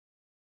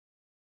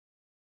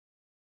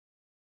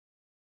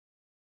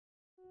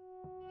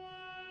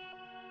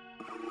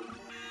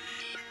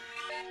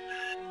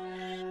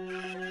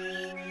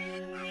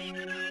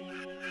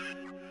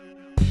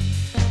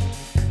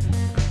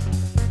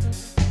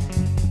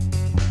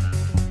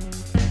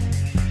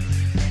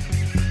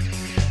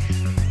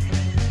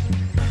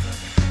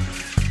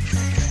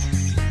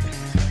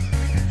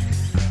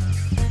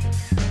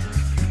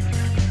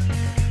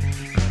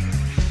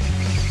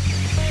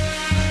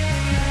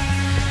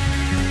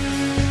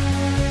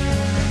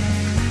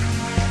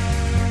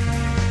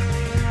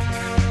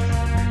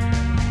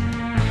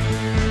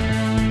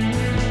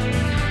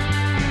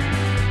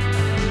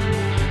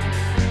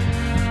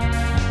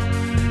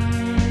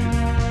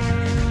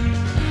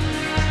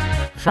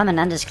From an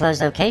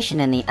undisclosed location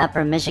in the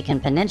upper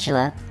Michigan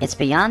Peninsula, it's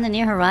Beyond the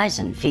Near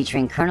Horizon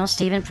featuring Colonel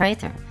Stephen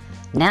Prather.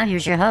 Now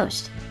here's your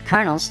host,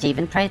 Colonel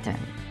Stephen Prather.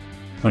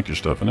 Thank you,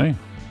 Stephanie.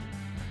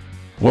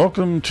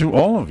 Welcome to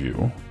all of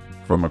you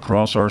from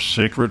across our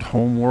sacred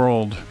home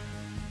world.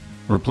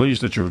 We're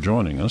pleased that you're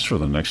joining us for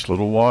the next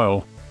little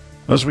while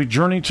as we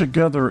journey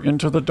together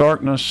into the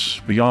darkness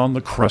beyond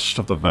the crest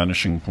of the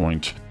vanishing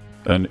point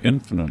and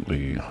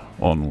infinitely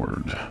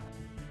onward.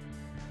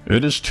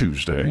 It is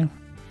Tuesday,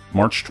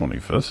 March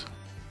 25th.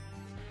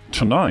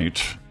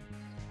 Tonight,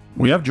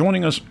 we have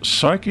joining us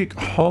Psychic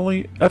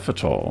Holly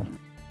Effitall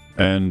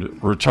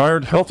and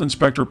retired Health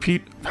Inspector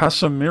Pete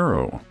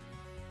Pasamiro.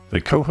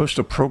 They co-host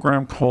a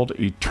program called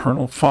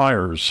Eternal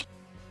Fires,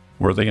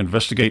 where they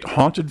investigate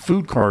haunted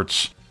food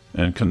carts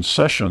and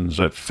concessions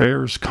at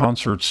fairs,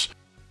 concerts,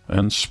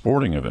 and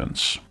sporting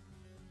events.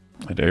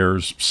 It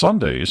airs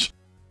Sundays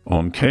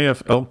on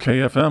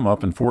KFLK-FM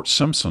up in Fort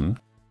Simpson,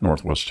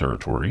 Northwest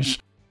Territories,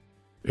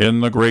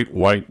 in the Great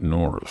White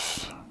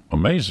North.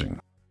 Amazing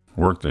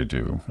work they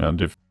do,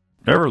 and if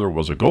ever there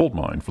was a gold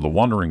mine for the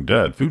wandering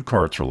dead, food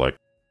carts are like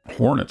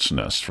hornets'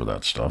 nests for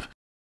that stuff.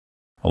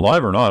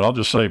 Alive or not, I'll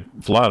just say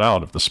flat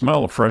out, if the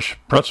smell of fresh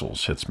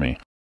pretzels hits me,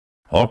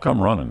 I'll come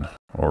running,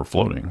 or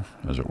floating,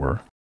 as it were.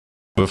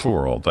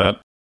 Before all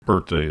that,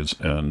 birthdays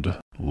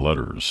and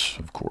letters,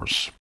 of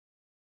course.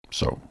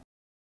 So,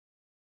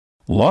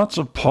 lots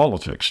of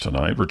politics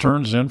tonight.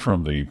 Returns in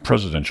from the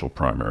presidential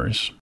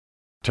primaries.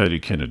 Teddy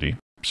Kennedy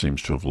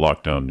seems to have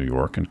locked down New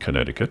York and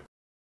Connecticut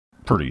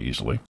pretty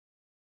easily.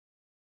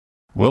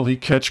 Will he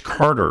catch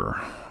Carter?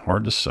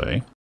 Hard to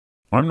say.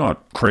 I'm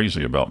not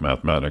crazy about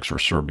mathematics or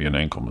Serbian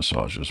ankle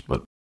massages,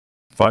 but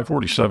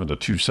 547 to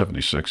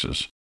 276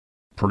 is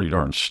pretty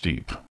darn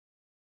steep.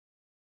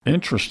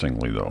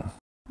 Interestingly, though,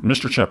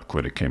 Mr.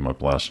 Chapquiddick came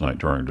up last night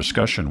during a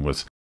discussion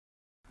with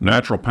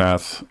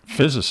naturopath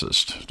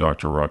physicist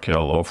Dr.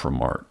 Raquel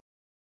Oframart,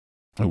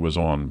 who was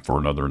on for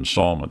another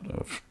installment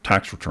of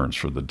tax returns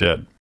for the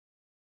dead.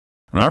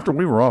 And after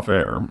we were off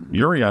air,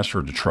 Yuri asked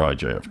her to try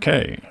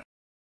JFK.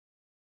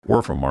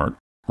 Oframart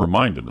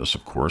reminded us,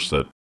 of course,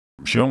 that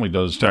she only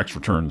does tax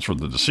returns for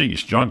the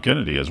deceased. John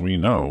Kennedy, as we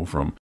know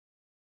from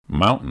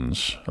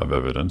mountains of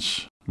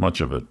evidence,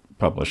 much of it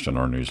published in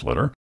our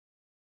newsletter,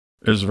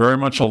 is very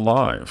much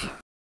alive.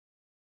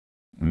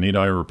 Need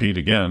I repeat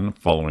again,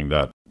 following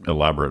that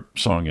elaborate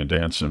song and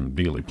dance in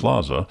Dealey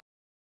Plaza,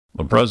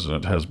 the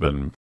president has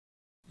been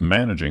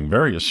managing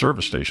various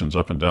service stations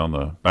up and down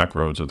the back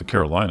roads of the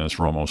Carolinas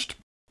for almost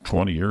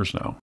 20 years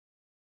now.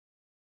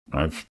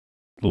 I've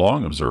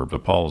long observed a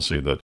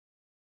policy that,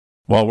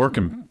 while we're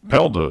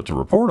compelled to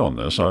report on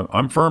this,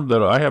 I'm firm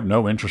that I have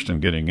no interest in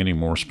getting any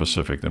more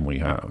specific than we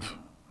have.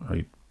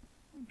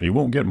 He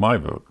won't get my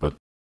vote, but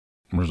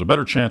there's a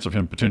better chance of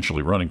him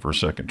potentially running for a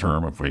second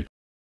term if we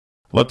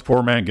let the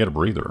poor man get a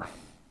breather.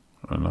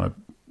 And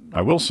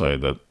I will say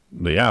that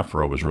the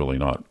afro is really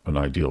not an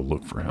ideal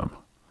look for him.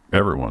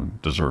 Everyone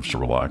deserves to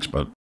relax,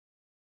 but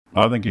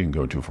I think he can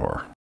go too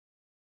far.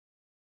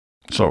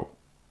 So,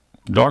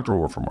 Dr.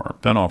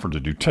 Oframart then offered to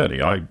do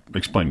Teddy. I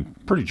explained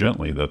pretty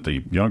gently that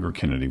the younger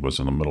Kennedy was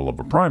in the middle of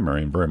a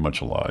primary and very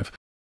much alive.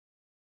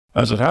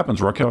 As it happens,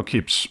 Raquel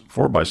keeps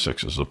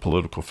 4x6s of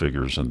political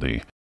figures in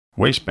the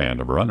waistband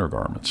of her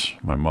undergarments.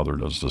 My mother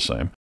does the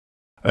same.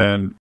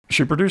 And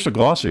she produced a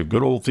glossy of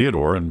good old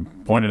Theodore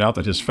and pointed out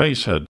that his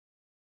face had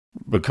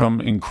become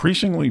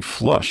increasingly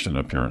flushed in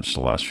appearance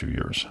the last few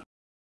years.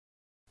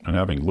 And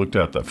having looked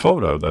at that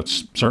photo,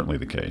 that's certainly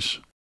the case.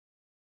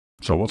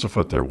 So what's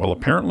afoot there? Well,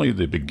 apparently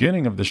the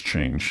beginning of this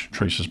change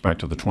traces back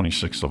to the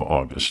 26th of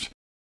August,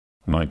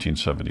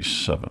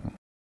 1977.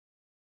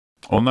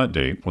 On that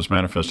date was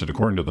manifested,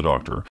 according to the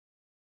doctor,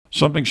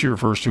 something she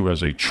refers to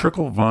as a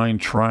trickle-vine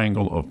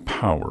triangle of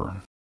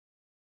power,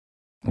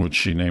 which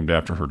she named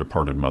after her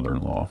departed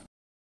mother-in-law.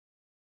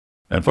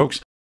 And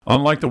folks,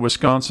 unlike the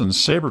Wisconsin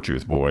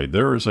saber-tooth boy,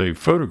 there is a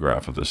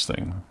photograph of this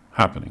thing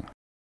happening.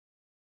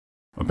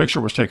 A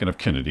picture was taken of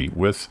Kennedy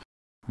with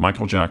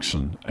Michael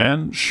Jackson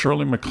and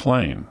Shirley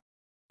MacLaine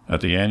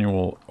at the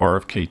annual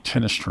RFK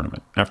tennis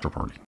tournament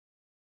after-party.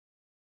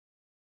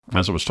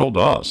 As it was told to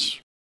us,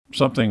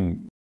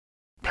 something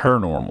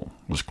paranormal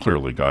was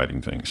clearly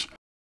guiding things.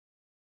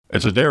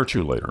 It's a day or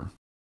two later,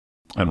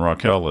 and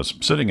Raquel is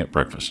sitting at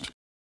breakfast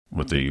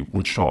with the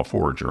Wichita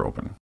Forager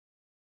open.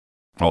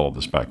 All of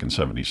this back in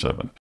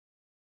 '77.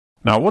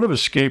 Now, it would have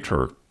escaped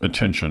her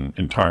attention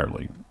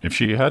entirely if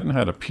she hadn't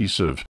had a piece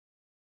of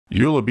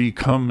Eulaby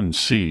come and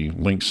see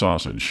link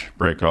sausage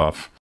break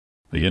off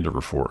the end of her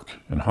fork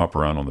and hop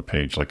around on the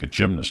page like a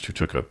gymnast who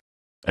took a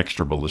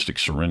extra ballistic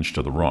syringe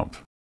to the rump.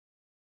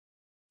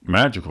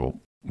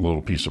 Magical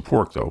little piece of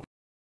pork, though,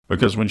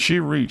 because when she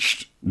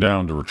reached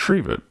down to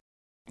retrieve it,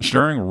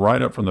 staring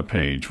right up from the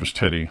page was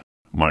Teddy,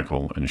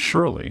 Michael, and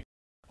Shirley,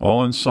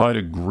 all inside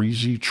a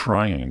greasy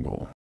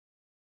triangle.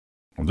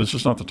 Well, this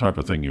is not the type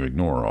of thing you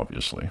ignore,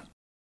 obviously.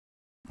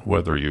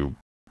 Whether you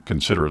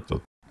consider it the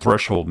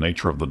threshold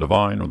nature of the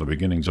divine or the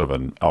beginnings of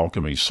an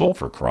alchemy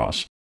sulfur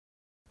cross,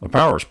 the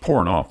power is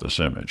pouring off this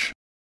image.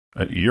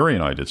 Yuri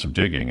and I did some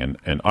digging,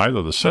 and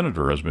either the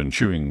senator has been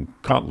chewing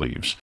cot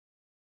leaves,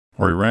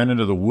 or he ran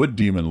into the wood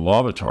demon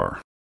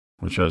Lavatar,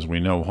 which, as we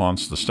know,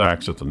 haunts the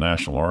stacks at the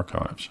National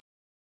Archives.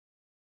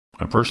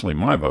 And personally,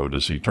 my vote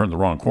is he turned the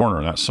wrong corner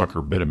and that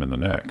sucker bit him in the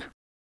neck.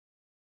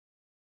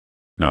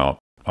 Now,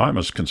 I'm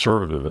as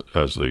conservative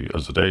as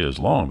the day is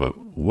long,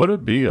 but would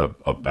it be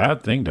a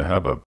bad thing to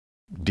have a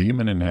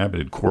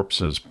demon-inhabited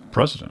corpse as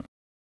president?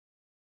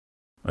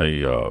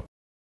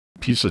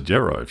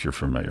 Pisadera, if you're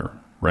familiar,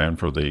 ran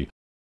for the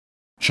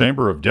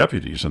Chamber of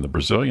Deputies in the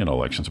Brazilian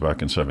elections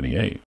back in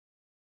 '78.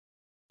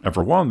 And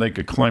for one, they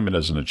could claim it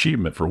as an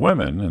achievement for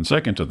women, and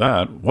second to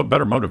that, what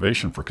better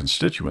motivation for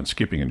constituents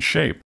keeping in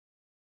shape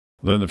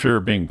than the fear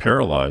of being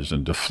paralyzed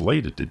and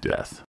deflated to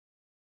death?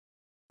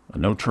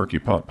 No turkey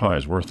pot pie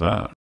is worth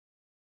that.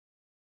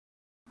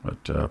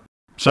 But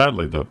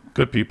sadly, the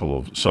good people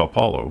of Sao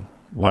Paulo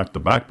lacked the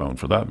backbone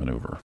for that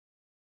maneuver.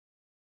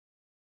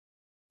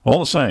 All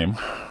the same,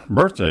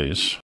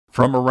 birthdays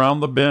from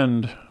around the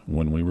bend.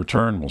 When we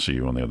return, we'll see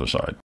you on the other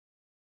side.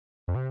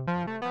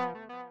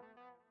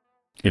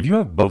 If you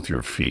have both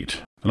your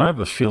feet, then I have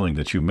a feeling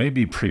that you may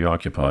be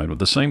preoccupied with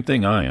the same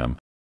thing I am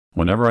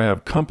whenever I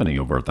have company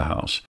over at the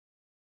house.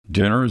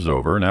 Dinner is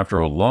over, and after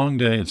a long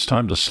day, it's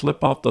time to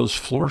slip off those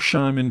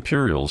Florsheim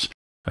Imperials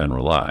and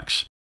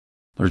relax.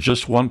 There's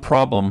just one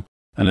problem,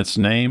 and its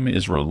name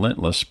is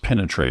relentless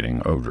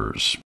penetrating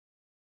odors.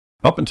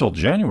 Up until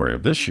January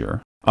of this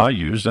year, I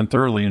used and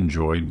thoroughly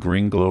enjoyed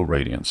Green Glow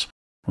Radiance,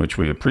 which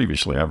we had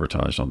previously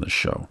advertised on this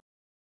show.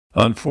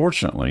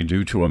 Unfortunately,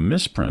 due to a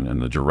misprint in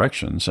the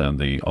directions and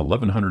the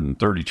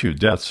 1,132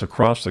 deaths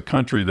across the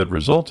country that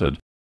resulted,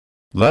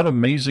 that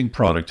amazing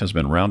product has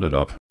been rounded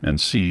up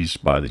and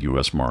seized by the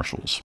U.S.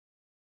 Marshals.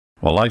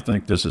 While I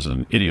think this is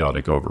an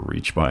idiotic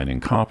overreach by an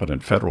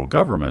incompetent federal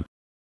government,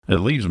 it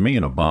leaves me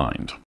in a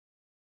bind.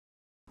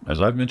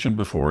 As I've mentioned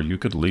before, you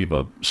could leave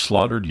a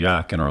slaughtered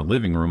yak in our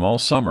living room all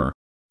summer,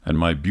 and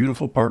my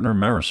beautiful partner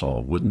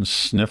Marisol wouldn't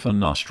sniff a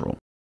nostril.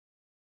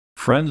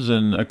 Friends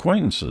and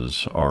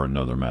acquaintances are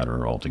another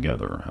matter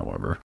altogether,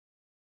 however.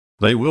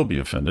 They will be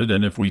offended,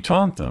 and if we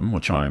taunt them,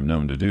 which I am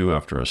known to do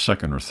after a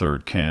second or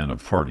third can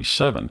of Party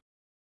 7,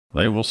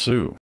 they will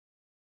sue.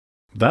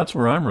 That's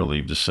where I'm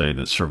relieved to say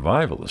that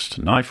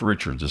survivalist Knife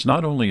Richards is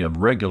not only a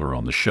regular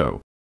on the show,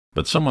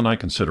 but someone I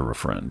consider a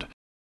friend.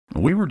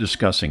 We were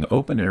discussing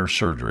open-air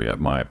surgery at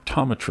my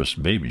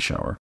optometrist baby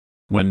shower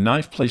when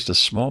Knife placed a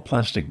small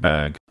plastic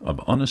bag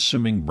of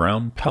unassuming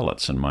brown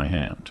pellets in my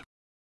hand.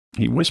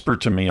 He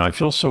whispered to me, "I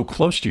feel so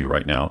close to you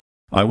right now,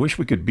 I wish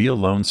we could be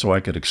alone so I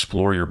could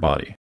explore your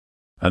body,"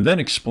 and then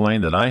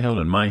explained that I held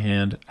in my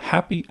hand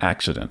Happy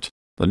Accident,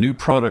 the new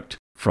product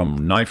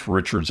from Knife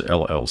Richards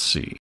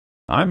LLC.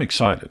 I'm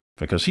excited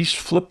because he's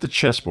flipped the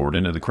chessboard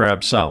into the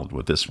crab salad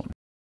with this one.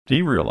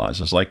 He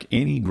realizes, like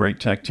any great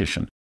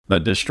tactician,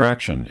 that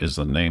distraction is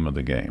the name of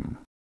the game.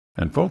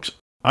 And folks,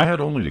 I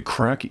had only to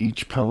crack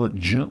each pellet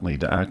gently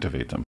to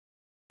activate them.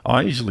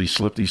 I easily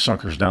slipped these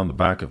suckers down the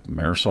back of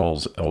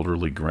Marisol's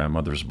elderly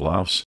grandmother's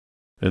blouse,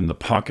 in the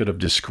pocket of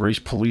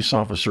disgraced police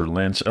officer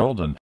Lance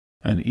Eldon,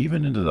 and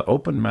even into the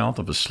open mouth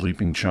of a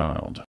sleeping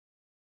child.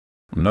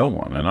 No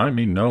one, and I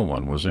mean no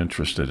one, was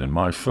interested in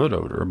my foot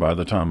odor by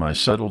the time I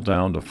settled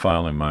down to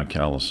filing my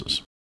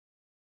calluses.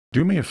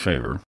 Do me a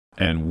favor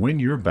and win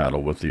your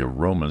battle with the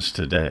aromas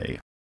today.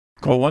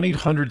 Call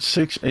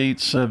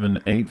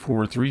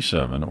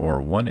 1-800-687-8437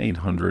 or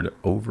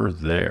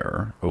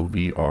 1-800-OVER-THERE,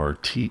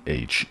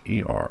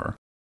 OVRTHER.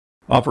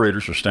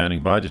 Operators are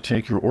standing by to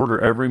take your order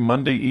every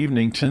Monday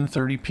evening,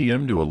 10:30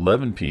 p.m. to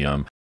 11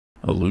 p.m.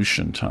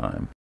 Aleutian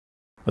Time.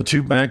 A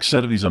 2-bag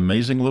set of these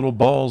amazing little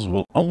balls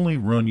will only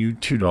run you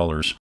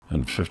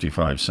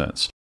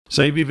 $2.55.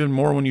 Save even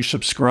more when you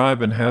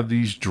subscribe and have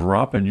these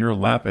drop in your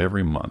lap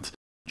every month.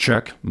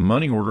 Check,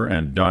 money order,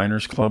 and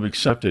Diners Club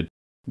accepted.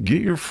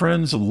 Get your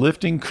friends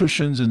lifting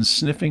cushions and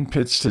sniffing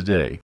pits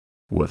today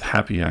with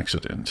Happy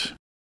Accident.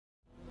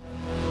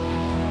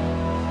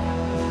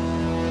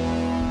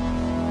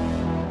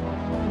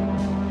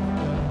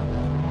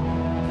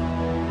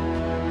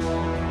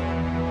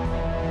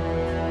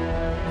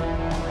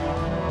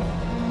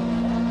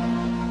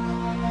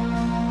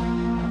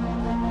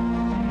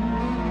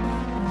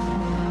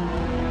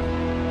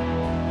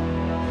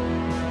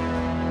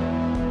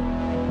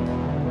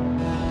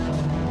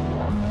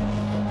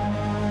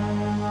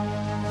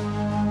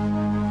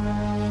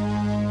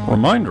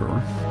 Reminder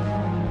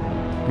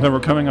that we're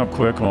coming up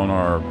quick on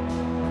our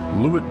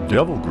Lewitt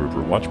Devil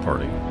Grouper watch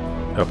party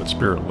up at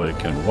Spirit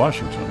Lake in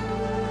Washington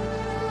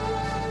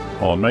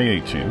on May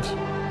 18th.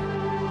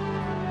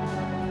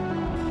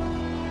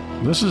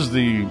 This is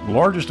the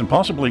largest and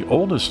possibly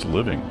oldest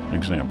living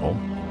example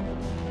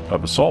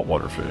of a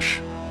saltwater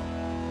fish.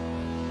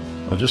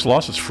 It just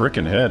lost its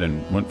frickin' head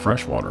and went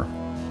freshwater.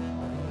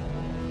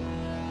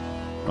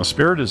 A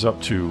spirit is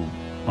up to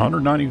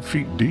 190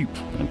 feet deep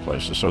in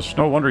places, so it's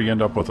no wonder you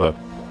end up with a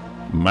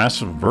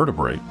massive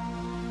vertebrate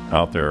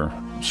out there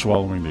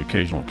swallowing the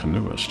occasional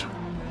canoeist.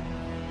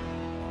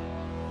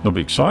 You'll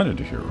be excited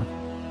to hear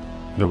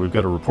that we've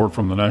got a report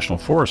from the National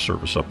Forest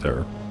Service up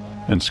there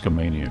in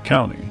Skamania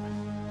County,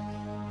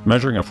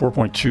 measuring a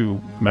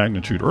 4.2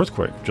 magnitude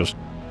earthquake just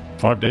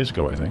 5 days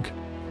ago, I think.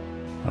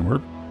 And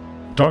we're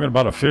talking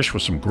about a fish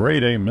with some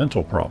grade A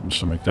mental problems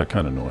to make that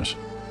kind of noise.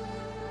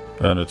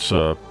 And it's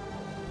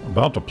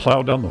about to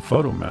plow down the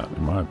photo mat,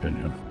 in my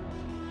opinion.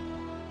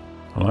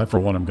 And I, for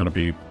one, am going to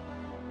be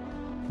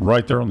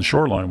right there on the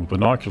shoreline with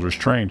binoculars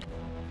trained.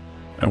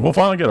 And we'll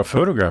finally get a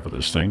photograph of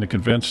this thing to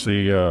convince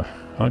the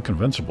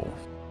unconvincible.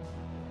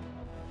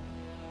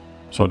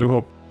 So I do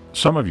hope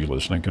some of you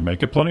listening can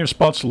make it. Plenty of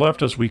spots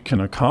left as we can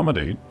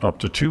accommodate up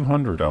to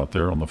 200 out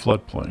there on the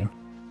floodplain.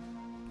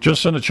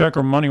 Just send a check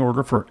or money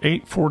order for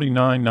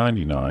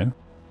 $849.99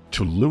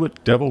 to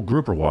Lewitt Devil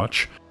Grouper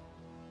Watch,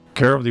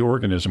 care of the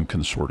Organism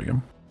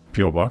Consortium,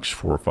 P.O. Box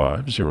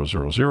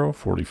 45000,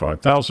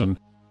 45,000,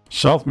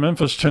 South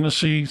Memphis,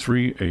 Tennessee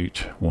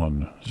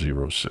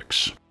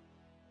 38106.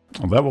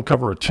 That will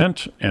cover a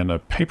tent and a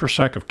paper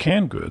sack of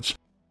canned goods,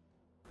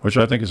 which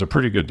I think is a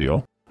pretty good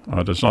deal.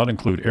 Does not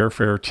include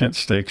airfare, tent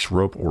stakes,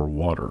 rope, or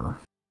water.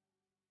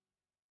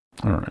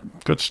 All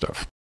right, good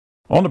stuff.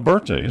 On to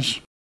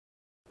birthdays,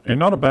 and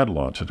not a bad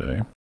lot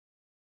today.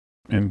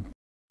 And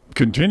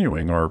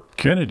continuing our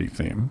Kennedy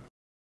theme,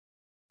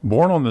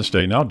 born on this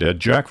day, now dead,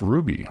 Jack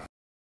Ruby.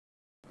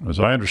 As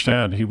I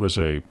understand, he was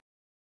a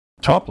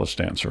topless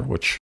dancer,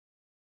 which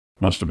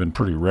must have been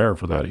pretty rare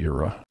for that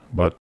era.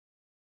 But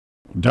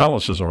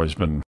Dallas has always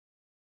been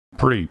a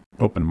pretty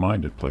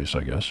open-minded place,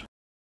 I guess.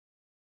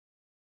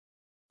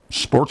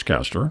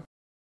 Sportscaster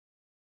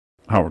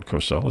Howard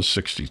Cosell is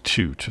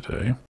 62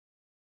 today.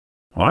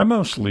 I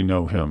mostly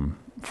know him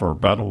for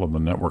Battle of the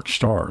Network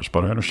Stars,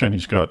 but I understand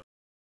he's got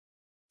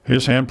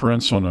his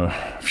handprints on a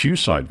few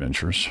side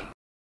ventures,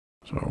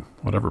 so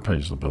whatever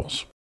pays the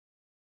bills.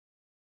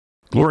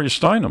 Gloria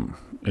Steinem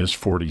is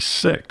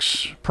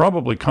 46.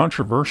 Probably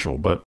controversial,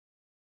 but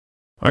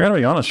I gotta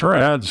be honest, her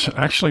ads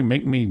actually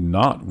make me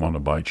not want to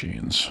buy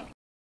jeans.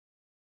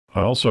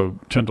 I also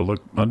tend to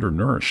look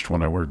undernourished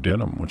when I wear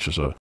denim, which is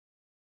a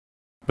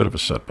bit of a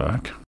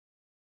setback.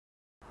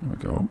 There we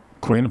go.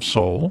 Queen of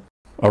Soul.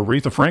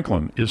 Aretha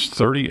Franklin is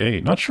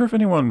 38. Not sure if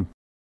anyone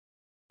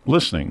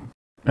listening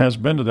has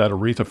been to that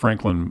Aretha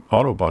Franklin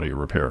auto body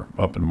repair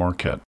up in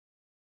Marquette.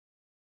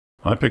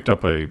 I picked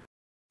up a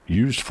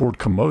used Ford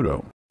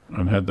Komodo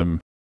and had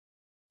them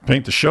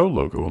paint the show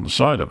logo on the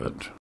side of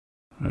it.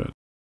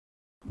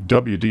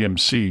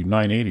 WDMC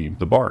 980,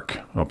 the Bark,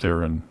 up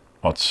there in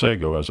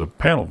Otsego as a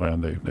panel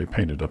van. They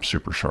painted up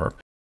super sharp.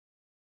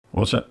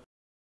 Was that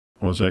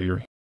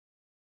Yuri?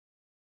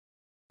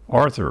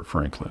 Arthur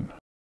Franklin.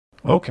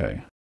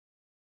 Okay.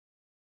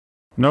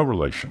 No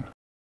relation.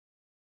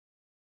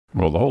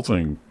 Well, the whole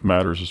thing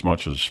matters as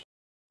much as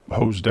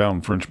hosed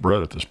down French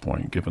bread at this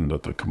point, given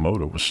that the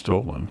Komodo was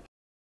stolen.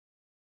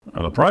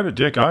 Now, the private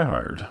dick I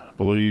hired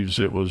believes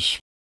it was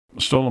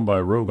stolen by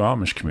a rogue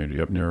Amish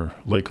community up near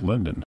Lake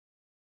Linden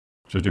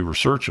to do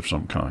research of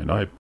some kind.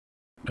 I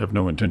have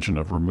no intention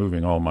of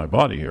removing all my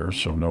body hair,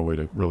 so no way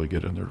to really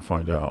get in there to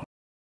find out.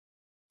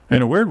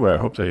 In a weird way, I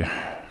hope they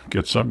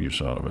get some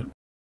use out of it.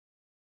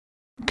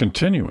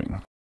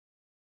 Continuing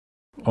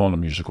on a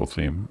musical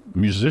theme,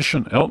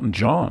 musician Elton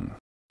John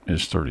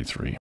is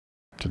 33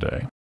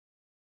 today.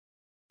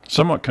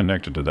 Somewhat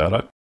connected to that,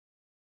 I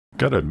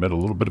got to admit a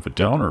little bit of a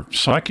downer.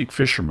 Psychic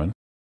fisherman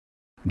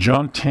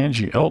John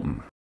Tangi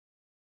Elton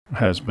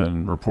has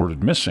been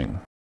reported missing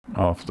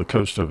off the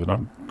coast of, and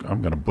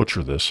I'm going to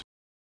butcher this,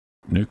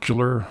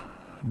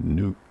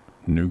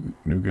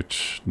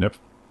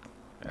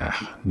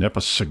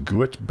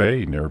 Neposeguet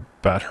Bay near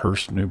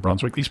Bathurst, New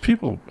Brunswick. These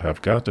people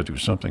have got to do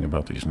something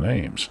about these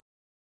names.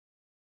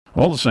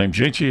 All the same,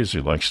 JT, as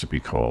he likes to be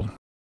called,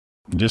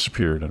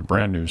 disappeared in a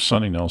brand new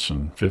Sunny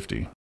Nelson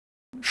 50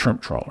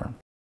 shrimp trawler.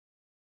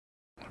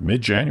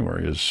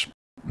 Mid-January is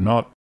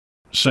not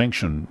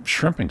sanctioned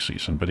shrimping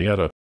season, but he had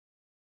a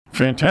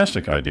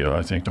fantastic idea,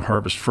 I think, to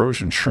harvest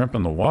frozen shrimp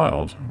in the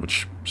wild,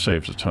 which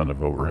saves a ton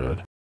of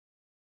overhead.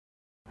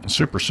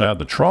 Super sad,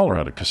 the trawler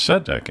had a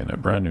cassette deck in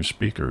it, brand new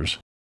speakers.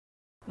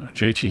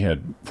 JT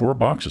had 4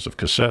 boxes of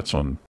cassettes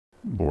on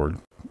board,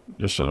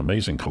 just an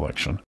amazing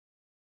collection.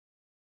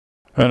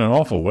 And an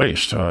awful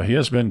waste. He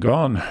has been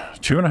gone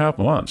 2.5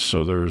 months,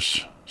 so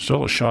there's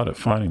still a shot at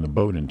finding the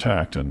boat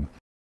intact, and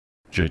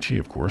JT,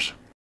 of course.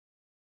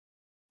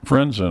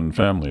 Friends and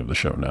family of the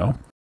show now.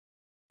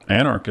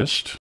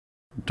 Anarchist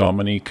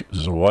Dominique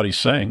Zawadi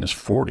Sang is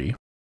 40.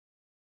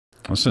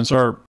 Since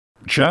our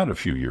chat a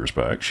few years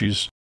back,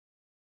 she's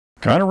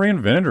kind of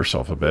reinvented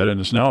herself a bit and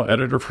is now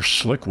editor for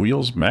Slick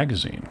Wheels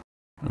magazine.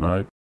 And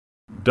I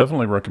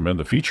definitely recommend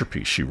the feature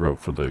piece she wrote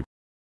for the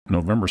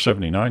November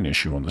 79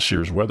 issue on the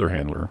Sears Weather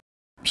Handler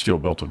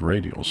steel-belted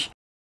radials.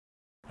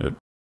 It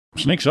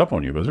sneaks up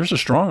on you, but there's a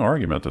strong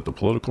argument that the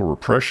political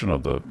repression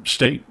of the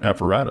state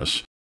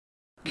apparatus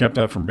kept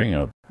that from being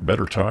a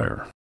better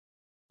tire.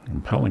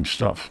 Compelling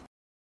stuff.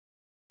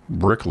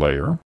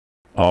 Bricklayer,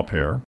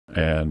 au-pair,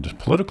 and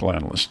political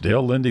analyst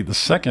Dale Lindy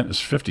II is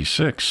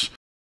 56.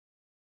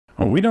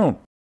 Well, we don't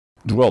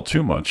dwell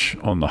too much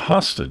on the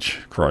hostage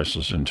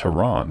crisis in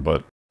Tehran,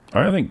 but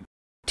I think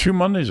 2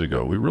 Mondays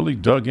ago, we really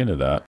dug into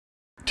that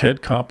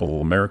Ted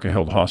Koppel America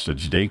Held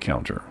Hostage day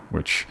counter,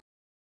 which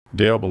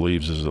Dale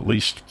believes is at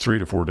least 3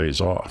 to 4 days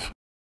off.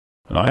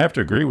 And I have to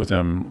agree with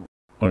him.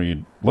 I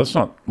mean, let's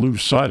not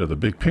lose sight of the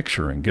big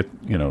picture and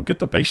get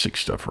the basic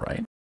stuff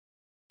right.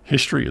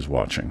 History is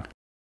watching.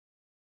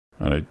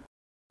 And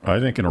I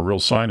think in a real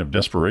sign of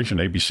desperation,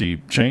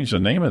 ABC changed the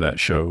name of that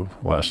show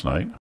last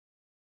night.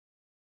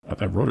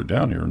 I wrote it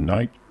down here,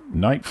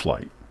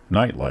 Nightlight,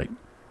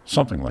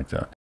 something like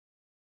that.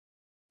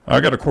 I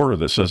got a quarter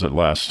that says it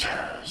lasts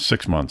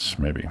 6 months,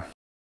 maybe.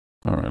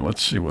 All right,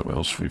 let's see what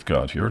else we've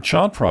got here.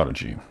 Child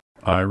prodigy,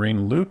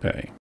 Irene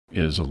Lupe,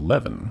 is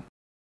 11.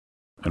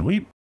 And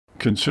we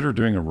considered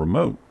doing a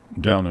remote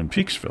down in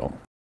Peaksville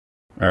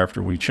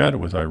after we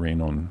chatted with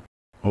Irene on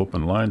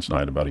Open Lines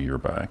Night about a year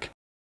back.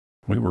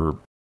 We were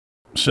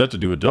set to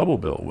do a double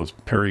bill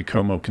with Perry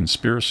Como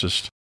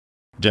conspiracist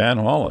Dan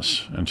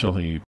Hollis until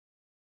he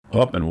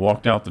up and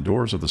walked out the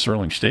doors of the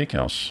Serling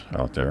Steakhouse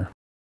out there,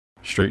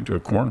 straight into a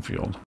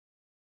cornfield.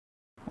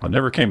 I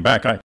never came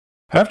back. I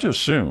have to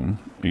assume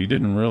he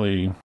didn't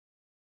really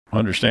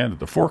understand that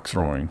the fork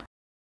throwing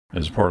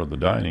is part of the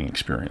dining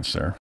experience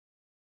there.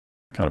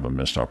 Kind of a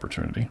missed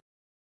opportunity.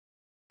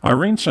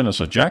 Irene sent us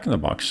a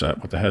Jack-in-the-Box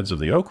set with the heads of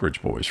the Oak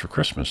Ridge Boys for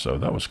Christmas, though.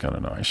 That was kind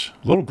of nice.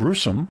 A little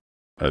gruesome,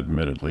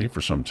 admittedly, for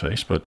some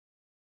taste, but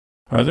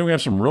I think we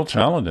have some real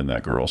talent in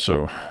that girl,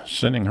 so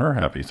sending her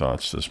happy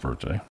thoughts this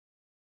birthday.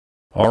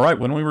 All right,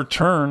 when we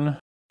return,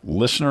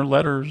 listener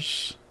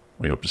letters.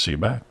 We hope to see you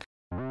back.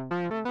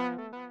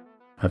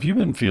 Have you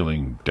been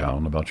feeling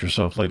down about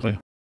yourself lately?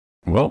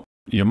 Well,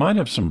 you might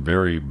have some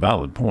very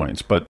valid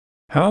points, but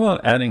how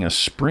about adding a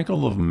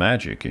sprinkle of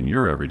magic in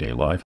your everyday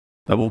life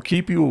that will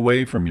keep you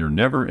away from your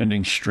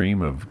never-ending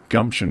stream of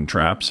gumption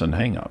traps and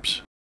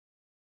hang-ups?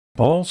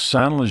 Paul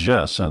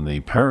Saint-Legesse and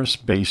the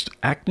Paris-based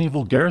Acne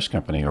Vulgaris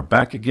Company are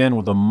back again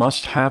with a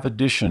must-have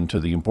addition to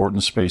the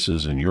important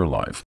spaces in your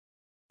life.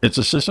 It's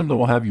a system that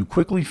will have you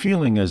quickly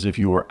feeling as if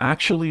you are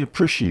actually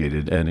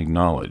appreciated and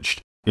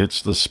acknowledged.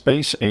 It's the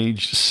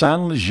space-aged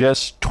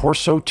Saint-Legesse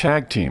Torso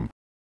Tag Team,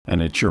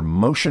 and it's your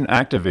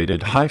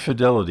motion-activated,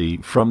 high-fidelity,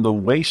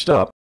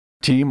 from-the-waist-up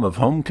team of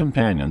home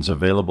companions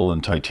available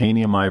in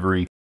titanium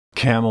ivory,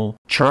 camel,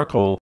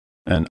 charcoal,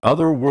 and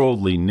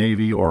otherworldly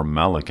navy or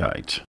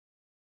malachite.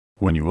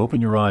 When you open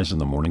your eyes in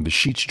the morning, the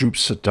sheets droop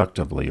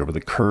seductively over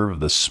the curve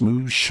of the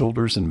smooth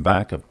shoulders and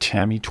back of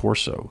Tammy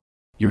Torso.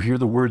 You hear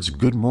the words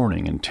 "Good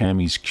morning" in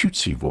Tammy's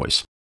cutesy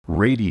voice,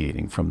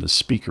 radiating from the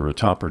speaker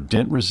atop her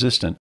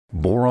dent-resistant,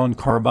 boron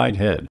carbide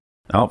head,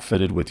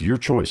 outfitted with your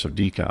choice of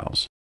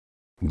decals.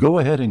 Go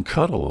ahead and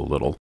cuddle a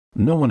little.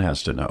 No one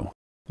has to know.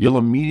 You'll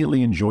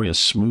immediately enjoy a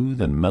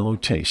smooth and mellow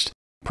taste,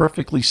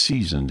 perfectly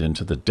seasoned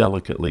into the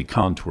delicately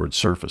contoured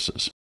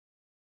surfaces.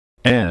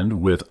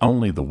 And with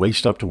only the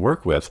waist up to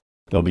work with,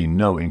 there'll be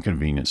no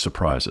inconvenient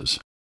surprises.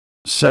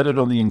 Set it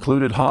on the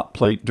included hot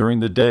plate during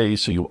the day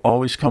so you'll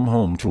always come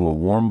home to a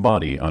warm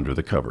body under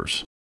the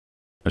covers.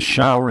 A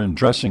shower and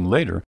dressing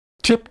later,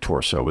 Tip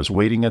Torso is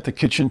waiting at the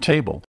kitchen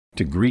table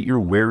to greet your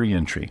wary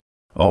entry,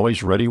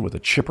 always ready with a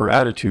chipper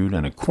attitude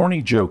and a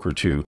corny joke or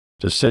two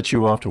to set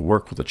you off to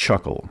work with a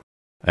chuckle.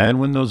 And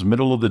when those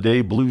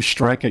middle-of-the-day blues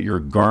strike at your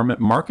garment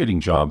marketing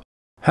job,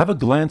 have a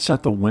glance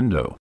at the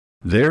window.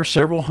 There,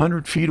 several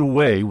hundred feet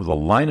away, with a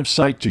line of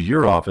sight to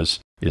your office,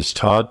 is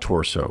Todd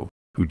Torso,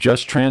 who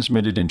just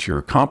transmitted into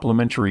your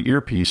complimentary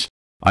earpiece,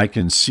 "I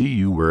can see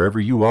you wherever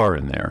you are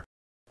in there."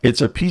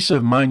 It's a peace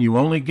of mind you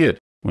only get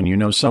when you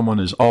know someone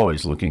is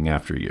always looking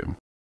after you.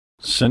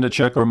 Send a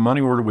check or money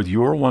order with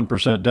your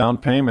 1% down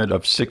payment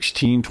of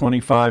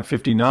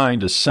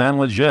 $1625.59 to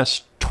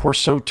Saint-Legesse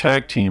Torso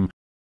Tag Team,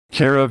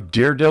 care of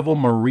Daredevil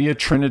Maria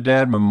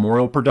Trinidad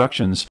Memorial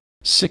Productions,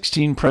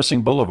 16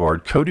 Pressing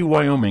Boulevard, Cody,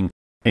 Wyoming,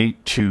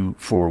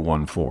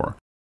 82414.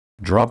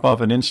 Drop-off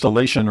and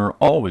installation are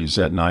always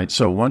at night,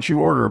 so once you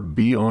order,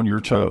 be on your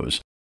toes.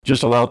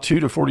 Just allow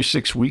 2 to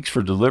 46 weeks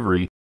for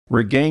delivery.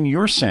 Regain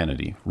your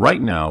sanity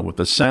right now with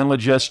the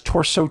Saint-Legesse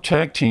Torso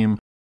Tag Team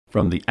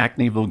from the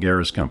Acne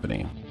Vulgaris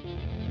Company.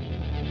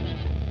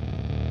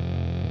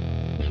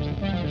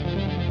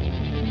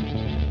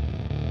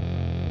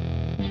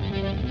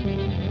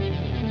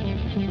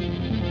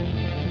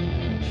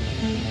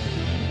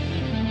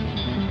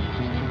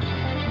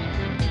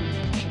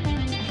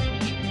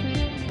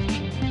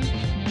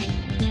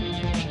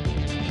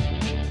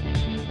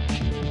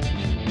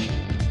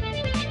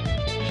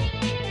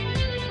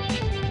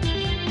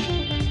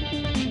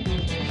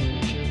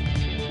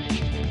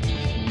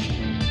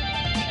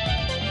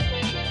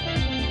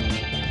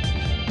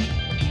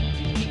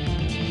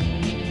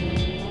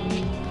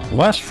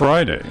 Last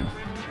Friday,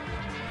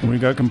 we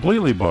got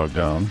completely bogged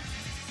down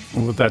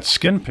with that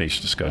skin paste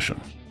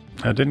discussion.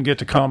 I didn't get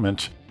to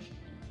comment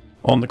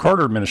on the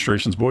Carter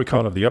administration's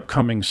boycott of the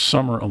upcoming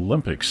Summer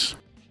Olympics.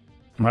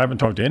 I haven't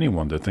talked to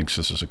anyone that thinks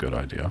this is a good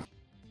idea.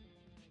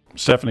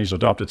 Stephanie's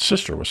adopted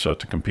sister was set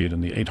to compete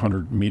in the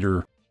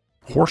 800-meter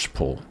horse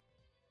pull.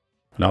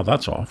 Now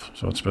that's off,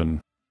 so it's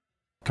been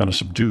kind of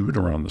subdued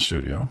around the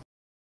studio.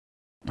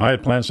 I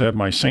had plans to have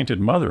my sainted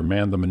mother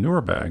man the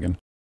manure bag, and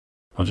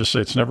I'll just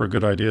say it's never a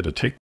good idea to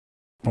take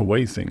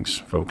away things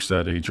folks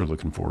that age are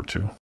looking forward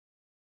to.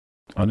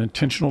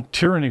 Unintentional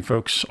tyranny,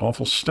 folks.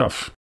 Awful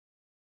stuff.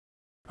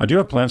 I do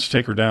have plans to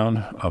take her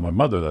down, my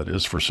mother that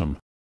is, for some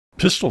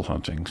pistol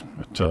hunting.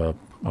 But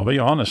I'll be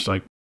honest,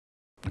 I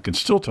can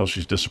still tell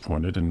she's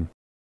disappointed, and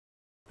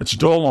it's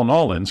dull on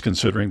all ends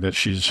considering that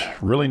she's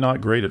really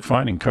not great at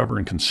finding cover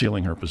and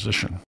concealing her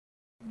position.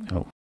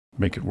 I'll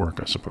make it work,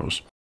 I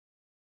suppose.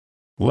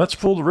 Let's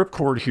pull the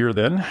ripcord here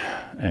then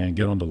and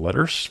get on to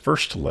letters.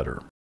 First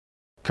letter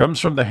comes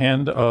from the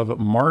hand of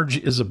Marge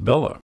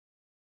Isabella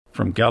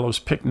from Gallows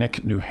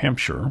Picnic, New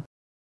Hampshire.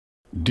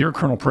 Dear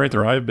Colonel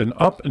Prather, I have been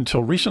up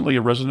until recently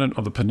a resident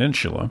of the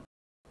peninsula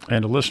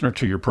and a listener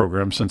to your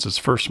program since its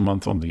first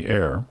month on the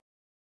air.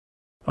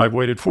 I've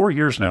waited 4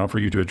 years now for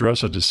you to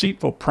address a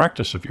deceitful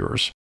practice of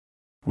yours,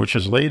 which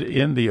has laid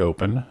in the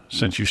open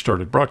since you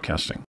started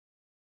broadcasting.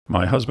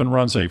 My husband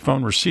runs a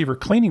phone receiver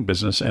cleaning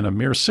business, and a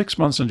mere 6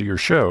 months into your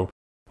show,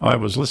 I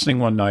was listening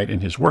one night in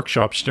his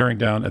workshop staring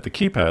down at the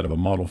keypad of a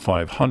Model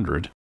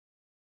 500.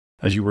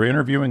 As you were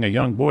interviewing a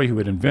young boy who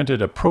had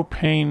invented a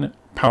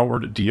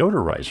propane-powered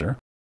deodorizer,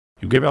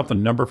 you gave out the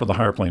number for the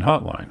higher plane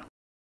hotline.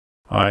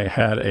 I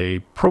had a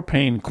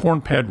propane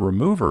corn pad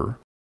remover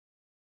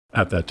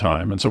at that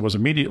time, and so was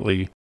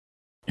immediately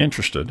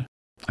interested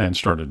and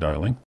started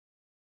dialing.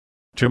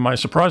 To my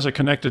surprise, I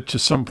connected to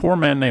some poor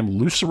man named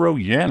Lucero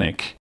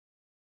Yannick.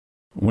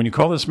 When you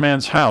call this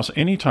man's house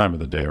any time of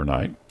the day or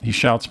night, he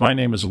shouts, "My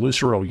name is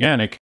Lucero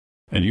Yannick,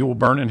 and you will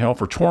burn in hell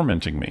for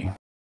tormenting me."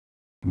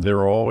 There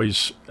are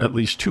always at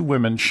least 2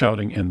 women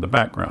shouting in the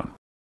background.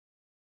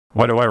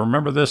 Why do I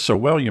remember this so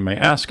well, you may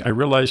ask? I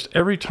realized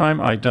every time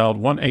I dialed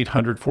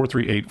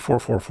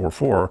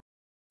 1-800-438-4444,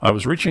 I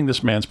was reaching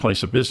this man's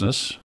place of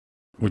business,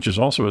 which is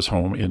also his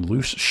home in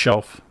Loose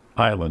Shelf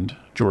Island,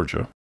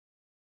 Georgia.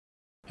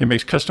 He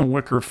makes custom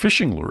wicker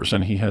fishing lures,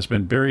 and he has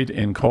been buried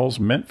in calls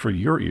meant for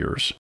your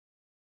ears.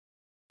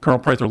 Colonel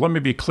Prather, let me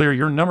be clear,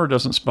 your number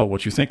doesn't spell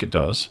what you think it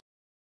does.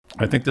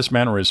 I think this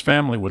man or his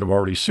family would have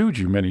already sued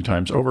you many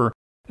times over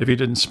if he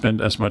didn't spend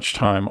as much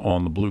time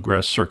on the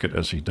bluegrass circuit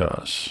as he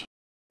does.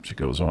 She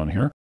goes on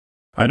here.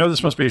 I know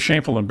this must be a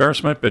shameful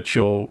embarrassment, but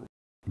your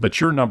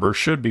number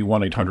should be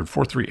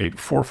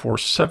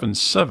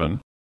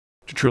 1-800-438-4477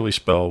 to truly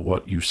spell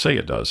what you say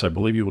it does. I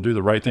believe you will do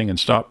the right thing and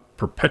stop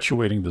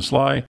perpetuating this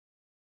lie.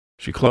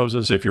 She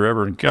closes, if you're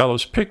ever in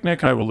Gallows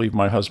Picnic, I will leave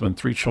my husband,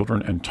 3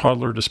 children, and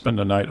toddler to spend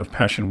a night of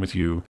passion with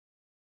you,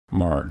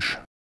 Marge.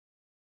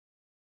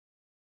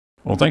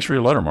 Well, thanks for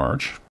your letter,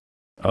 Marge.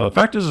 The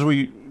fact is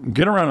we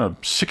get around a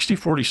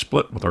 60-40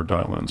 split with our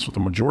dial-ins, with the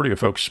majority of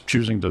folks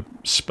choosing to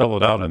spell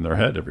it out in their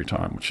head every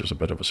time, which is a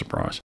bit of a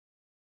surprise.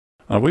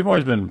 We've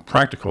always been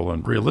practical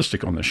and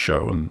realistic on this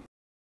show, and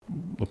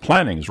the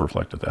planning has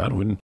reflected that.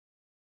 When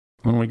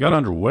we got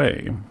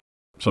underway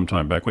some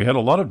time back, we had a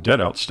lot of debt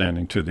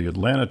outstanding to the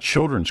Atlanta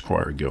Children's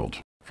Choir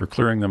Guild for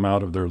clearing them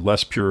out of their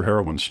less pure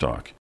heroin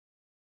stock.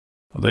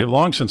 They've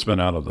long since been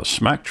out of the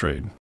smack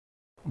trade,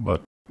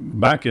 but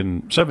back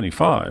in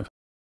 '75,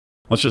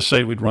 let's just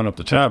say we'd run up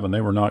the tab and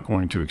they were not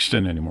going to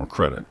extend any more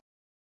credit.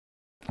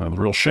 The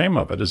real shame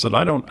of it is that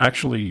I don't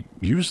actually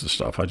use the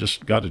stuff. I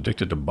just got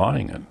addicted to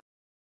buying it.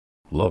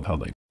 Love how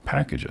they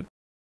package it.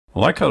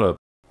 Well, I cut a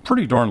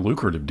pretty darn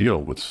lucrative deal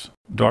with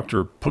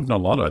Dr.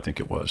 Pugnalata, I think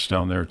it was,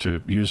 down there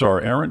to use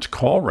our errant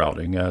call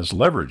routing as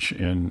leverage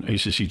in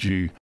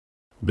ACCG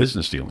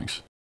business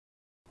dealings.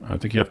 I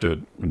think you have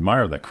to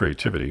admire that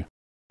creativity.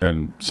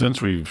 And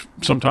since we've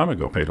some time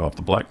ago paid off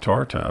the black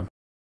tar tab,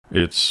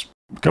 it's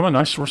become a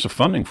nice source of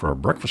funding for our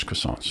breakfast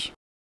croissants.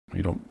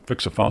 You don't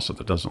fix a faucet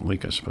that doesn't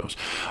leak, I suppose.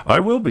 I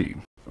will be,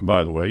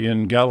 by the way,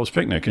 in Gallows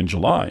Picnic in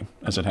July,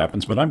 as it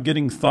happens, but I'm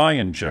getting thigh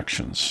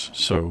injections,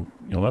 so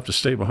you'll have to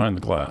stay behind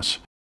the glass.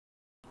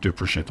 Do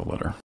appreciate the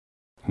letter.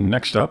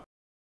 Next up,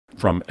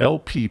 from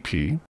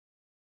LPP,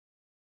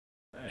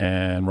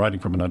 and writing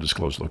from an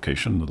undisclosed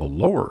location, the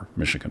lower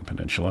Michigan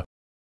Peninsula.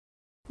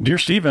 Dear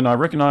Stephen, I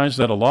recognize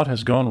that a lot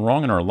has gone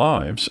wrong in our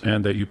lives,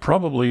 and that you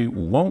probably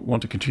won't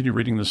want to continue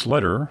reading this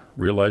letter,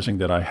 realizing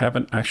that I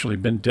haven't actually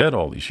been dead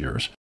all these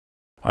years.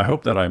 I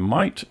hope that I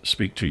might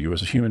speak to you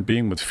as a human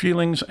being with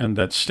feelings, and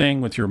that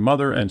staying with your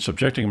mother and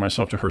subjecting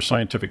myself to her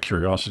scientific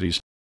curiosities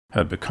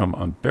had become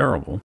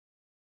unbearable.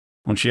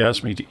 When she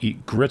asked me to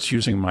eat grits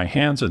using my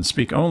hands and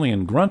speak only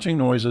in grunting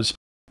noises,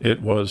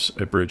 it was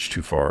a bridge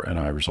too far, and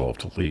I resolved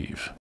to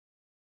leave.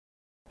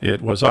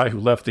 It was I who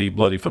left the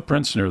bloody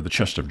footprints near the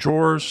chest of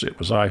drawers. It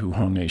was I who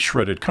hung a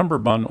shredded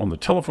cummerbund on the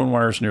telephone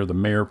wires near the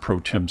Mayor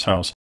Pro Tem's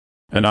house,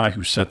 and I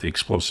who set the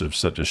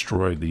explosives that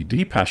destroyed the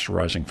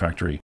depasteurizing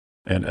factory,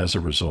 and as a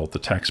result, the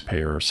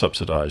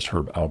taxpayer-subsidized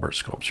Herb Albert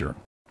sculpture.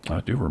 I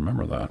do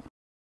remember that.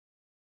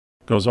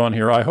 Goes on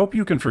here, I hope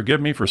you can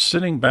forgive me for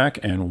sitting back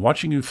and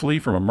watching you flee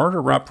from a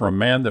murder rap for a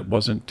man that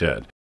wasn't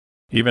dead.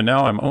 Even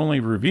now, I'm only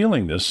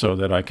revealing this so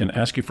that I can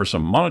ask you for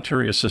some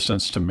monetary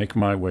assistance to make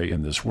my way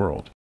in this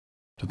world.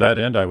 To that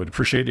end, I would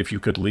appreciate if you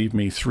could leave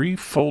me 3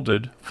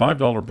 folded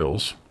 $5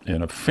 bills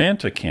in a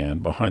Fanta can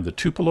behind the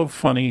Tupelo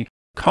Funny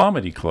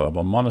Comedy Club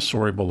on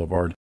Montessori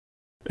Boulevard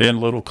in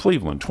Little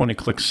Cleveland, 20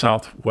 clicks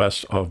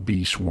southwest of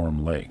Bee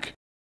Swarm Lake.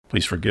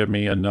 Please forgive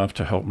me enough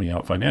to help me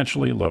out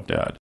financially. Love,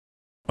 Dad.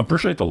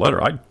 Appreciate the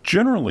letter. I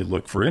generally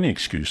look for any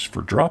excuse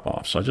for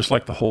drop-offs. I just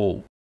like the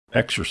whole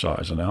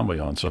exercise and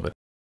ambiance of it.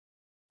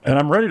 And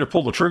I'm ready to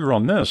pull the trigger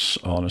on this,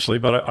 honestly,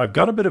 but I've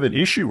got a bit of an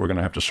issue we're going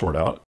to have to sort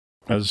out.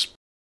 As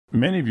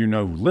many of you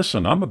know,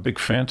 listen, I'm a big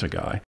Fanta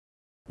guy.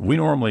 We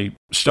normally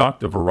stock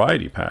the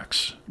variety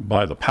packs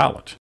by the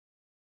pallet.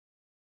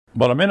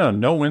 But I'm in a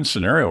no-win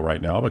scenario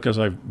right now because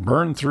I've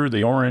burned through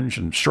the orange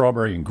and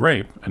strawberry and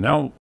grape, and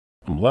now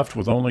I'm left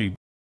with only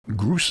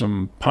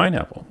gruesome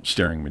pineapple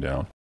staring me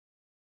down.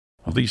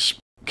 Well, these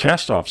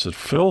cast-offs have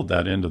filled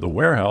that into the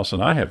warehouse,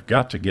 and I have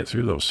got to get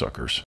through those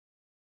suckers.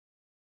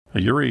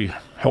 Yuri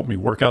helped me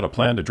work out a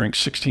plan to drink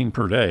 16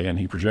 per day, and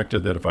he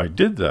projected that if I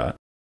did that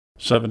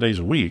 7 days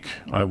a week,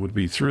 I would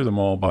be through them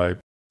all by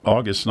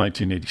August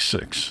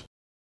 1986.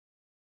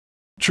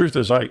 Truth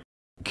is, I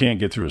can't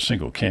get through a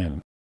single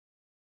can.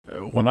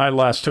 When I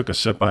last took a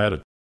sip, I had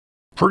a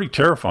pretty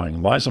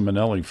terrifying Liza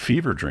Minnelli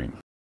fever dream.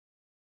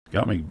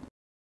 Got me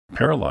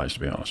paralyzed, to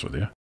be honest with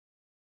you.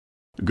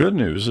 The good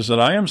news is that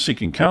I am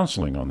seeking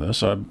counseling on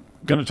this. I'm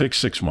going to take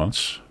 6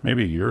 months,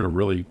 maybe a year, to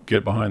really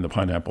get behind the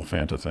pineapple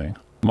Fanta thing.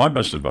 My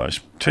best advice,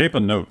 tape a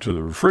note to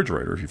the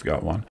refrigerator if you've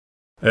got one,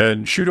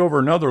 and shoot over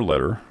another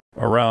letter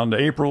around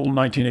April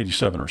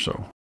 1987 or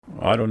so.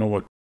 I don't know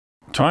what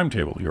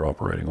timetable you're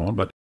operating on,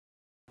 but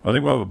I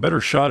think we'll have a better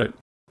shot at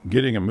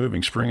getting a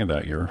moving spring of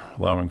that year,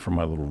 allowing for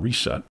my little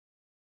reset.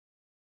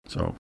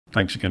 So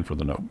thanks again for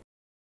the note.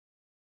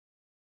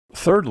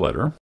 Third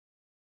letter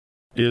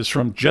is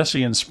from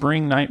Jesse in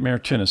Spring Nightmare,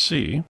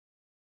 Tennessee.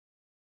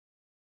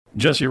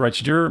 Jesse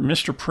writes, Dear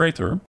Mr.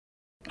 Prather,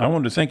 I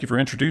wanted to thank you for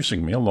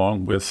introducing me,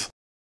 along with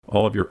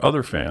all of your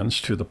other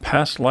fans, to the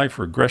past life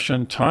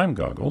regression time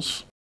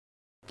goggles.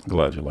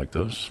 Glad you like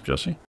those,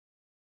 Jesse.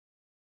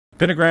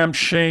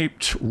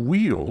 Pentagram-shaped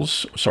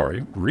reels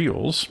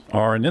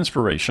are an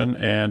inspiration,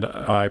 and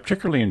I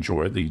particularly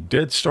enjoy the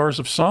Dead Stars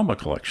of Samba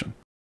collection.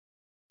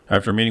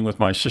 After meeting with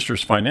my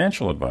sister's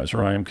financial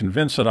advisor, I am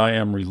convinced that I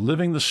am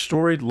reliving the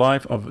storied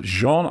life of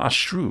Jean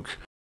Astruc,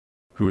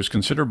 who is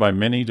considered by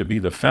many to be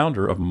the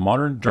founder of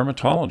modern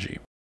dermatology.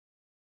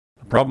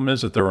 The problem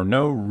is that there are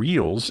no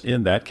reels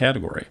in that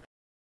category.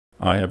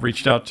 I have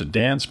reached out to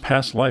Dan's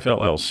Past Life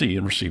LLC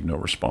and received no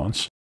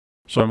response,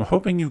 so I'm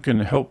hoping you can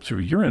help through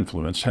your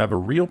influence have a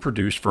reel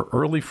produced for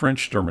early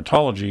French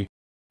dermatology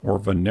or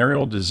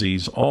venereal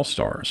disease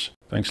all-stars.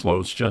 Thanks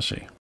loads,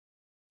 Jesse.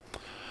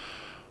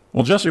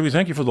 Well, Jesse, we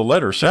thank you for the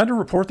letter. Sad to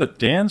report that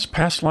Dan's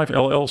Past Life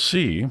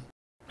LLC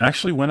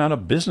actually went out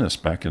of business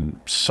back in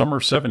summer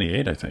of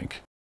 '78, I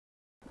think.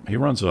 He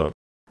runs a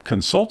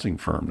consulting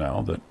firm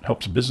now that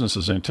helps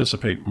businesses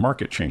anticipate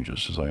market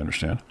changes, as I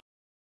understand.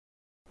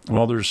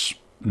 Well, there's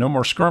no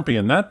more scrumpy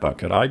in that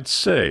bucket. I'd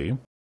say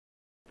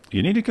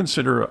you need to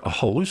consider a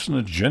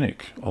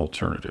hallucinogenic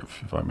alternative,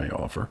 if I may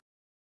offer.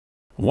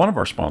 One of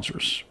our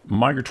sponsors,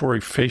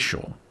 Migratory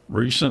Facial,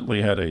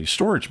 recently had a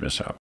storage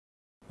mishap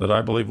that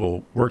I believe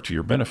will work to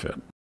your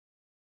benefit.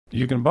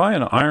 You can buy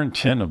an iron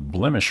tin of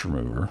blemish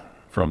remover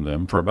from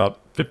them for about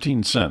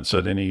 15 cents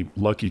at any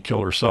Lucky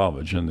Killer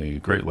salvage in the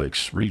Great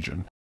Lakes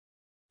region.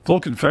 Full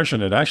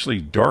confession, it actually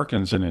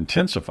darkens and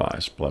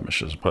intensifies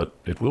blemishes, but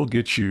it will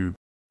get you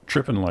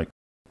tripping like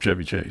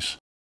Chevy Chase.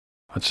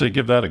 I'd say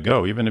give that a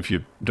go. Even if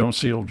you don't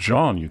see old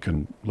John, you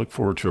can look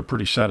forward to a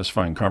pretty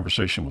satisfying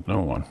conversation with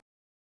no one.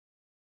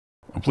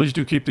 Well, please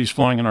do keep these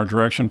flying in our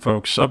direction,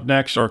 folks. Up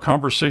next, our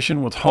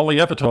conversation with Holly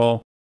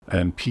Effitall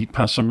and Pete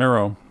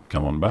Pasamiro.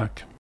 Come on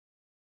back.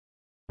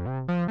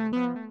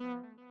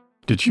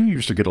 Did you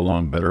used to get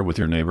along better with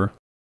your neighbor?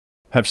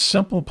 Have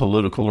simple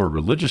political or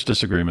religious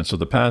disagreements of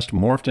the past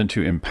morphed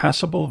into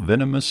impassable,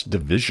 venomous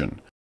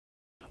division?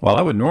 While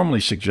I would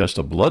normally suggest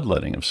a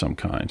bloodletting of some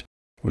kind,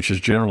 which is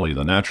generally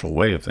the natural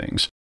way of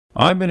things,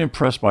 I've been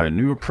impressed by a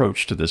new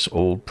approach to this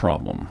old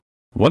problem.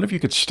 What if you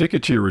could stick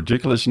it to your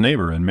ridiculous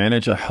neighbor and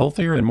manage a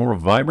healthier and more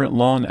vibrant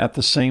lawn at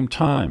the same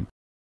time?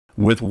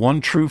 With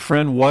One True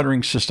Friend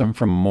watering system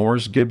from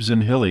Moores, Gibbs &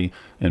 Hilly,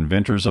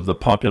 inventors of the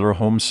popular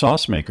home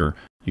sauce maker,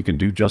 you can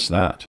do just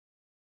that.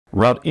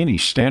 Route any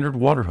standard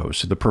water hose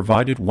to the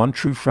provided One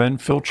True Friend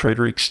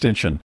filtrator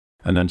extension,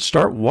 and then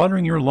start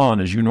watering your lawn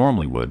as you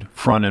normally would,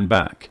 front and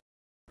back.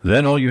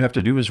 Then all you have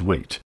to do is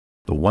wait.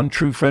 The One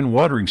True Friend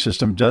watering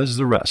system does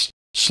the rest,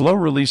 slow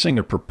releasing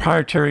a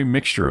proprietary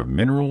mixture of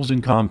minerals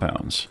and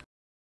compounds.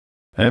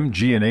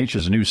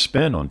 MG&H's new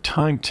spin on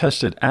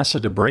time-tested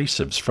acid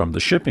abrasives from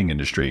the shipping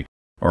industry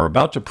are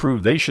about to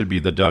prove they should be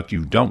the duck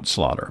you don't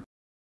slaughter.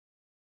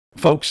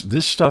 Folks,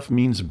 this stuff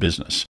means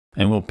business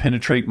and will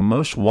penetrate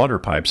most water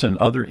pipes and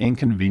other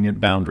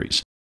inconvenient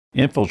boundaries,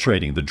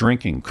 infiltrating the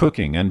drinking,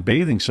 cooking, and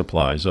bathing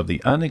supplies of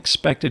the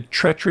unexpected,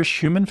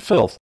 treacherous human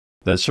filth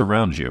that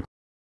surrounds you.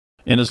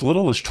 In as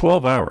little as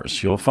 12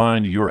 hours, you'll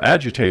find your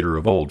agitator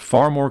of old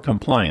far more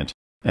compliant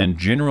and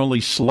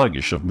generally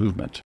sluggish of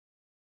movement.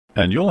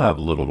 And you'll have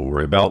little to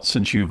worry about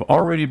since you've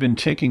already been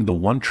taking the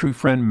One True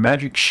Friend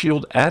Magic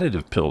Shield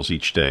additive pills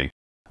each day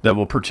that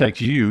will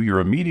protect you, your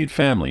immediate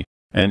family,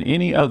 and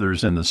any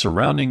others in the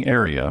surrounding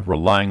area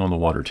relying on the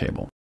water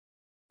table.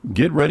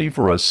 Get ready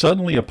for a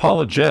suddenly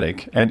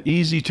apologetic and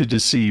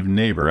easy-to-deceive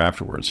neighbor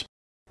afterwards.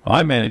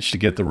 I managed to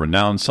get the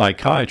renowned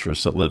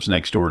psychiatrist that lives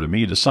next door to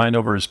me to sign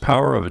over his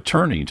power of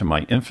attorney to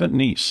my infant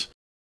niece.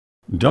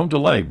 Don't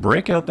delay,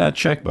 break out that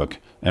checkbook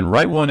and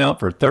write one out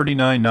for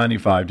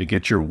 $39.95 to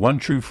get your One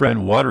True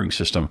Friend watering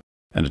system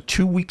and a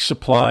 2-week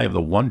supply of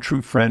the One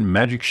True Friend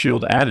Magic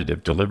Shield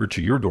additive delivered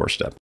to your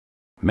doorstep.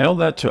 Mail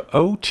that to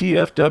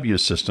OTFW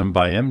System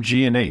by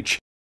MG&H,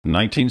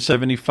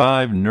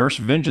 1975 Nurse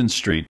Vengeance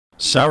Street,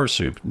 Sour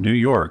Soup, New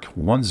York,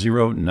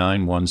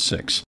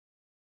 10916.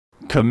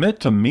 Commit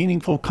to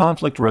meaningful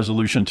conflict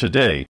resolution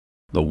today,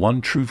 the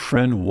One True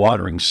Friend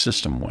watering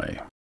system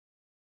way.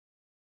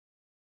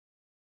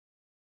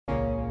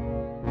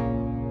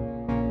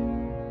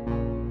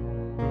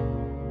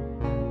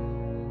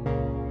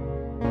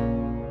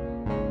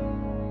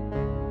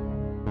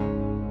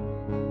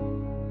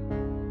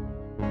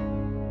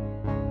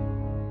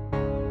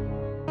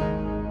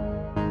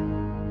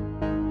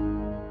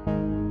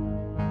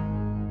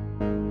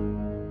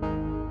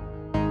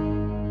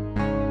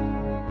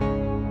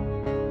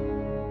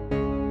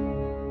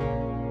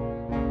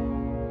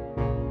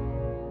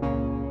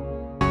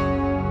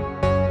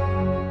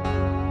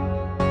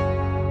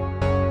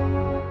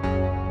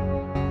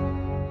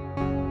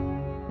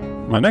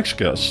 My next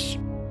guests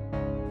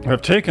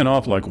have taken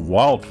off like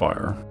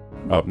wildfire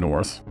up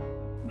north.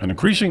 An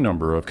increasing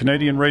number of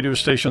Canadian radio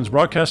stations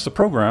broadcast the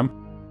program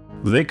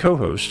they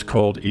co-host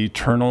called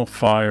Eternal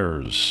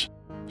Fires.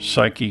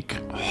 Psychic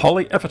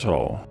Holly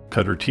Effitall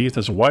cut her teeth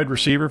as a wide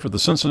receiver for the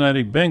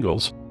Cincinnati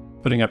Bengals,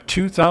 putting up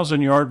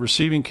 2,000-yard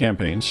receiving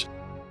campaigns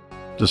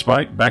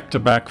despite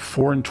back-to-back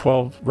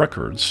 4-12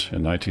 records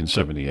in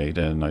 1978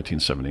 and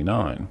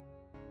 1979.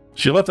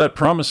 She left that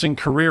promising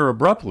career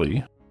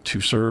abruptly to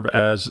serve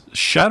as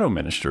Shadow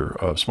Minister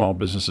of Small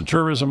Business and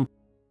Tourism,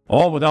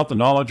 all without the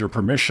knowledge or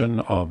permission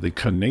of the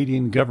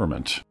Canadian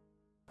government.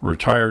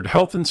 Retired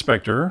Health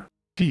Inspector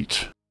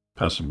Pete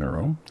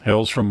Pasamiro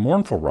hails from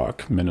Mournful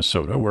Rock,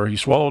 Minnesota, where he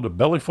swallowed a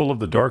bellyful of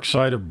the dark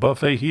side of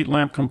buffet heat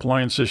lamp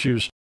compliance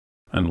issues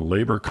and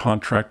labor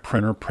contract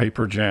printer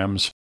paper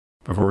jams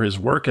before his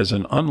work as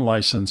an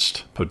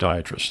unlicensed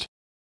podiatrist.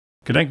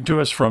 Connecting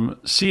to us from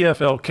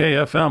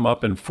CFLK-FM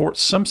up in Fort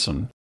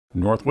Simpson,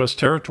 Northwest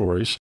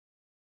Territories,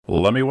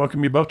 let me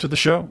welcome you both to the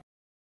show.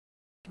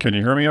 Can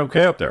you hear me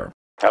okay up there?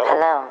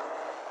 Hello.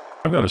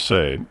 I've got to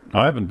say,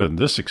 I haven't been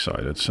this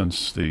excited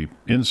since the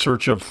In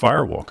Search of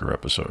Firewalker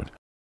episode.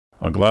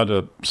 I'm glad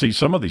to see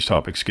some of these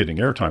topics getting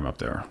airtime up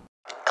there.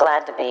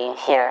 Glad to be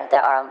here.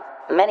 There are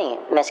many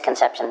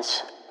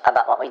misconceptions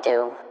about what we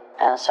do,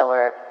 so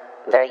we're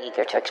very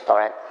eager to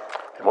explore it.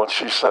 What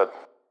she said.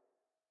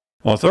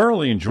 Well, I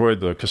thoroughly enjoyed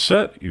the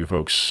cassette you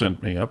folks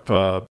sent me up.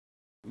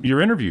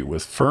 Your interview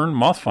with Fern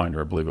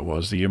Mothfinder, I believe it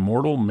was, the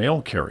immortal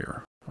mail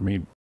carrier. I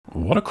mean,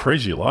 what a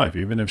crazy life,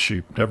 even if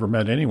she never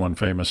met anyone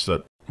famous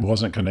that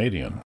wasn't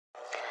Canadian.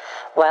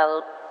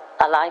 Well,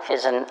 a life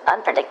is an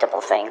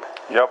unpredictable thing.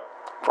 Yep.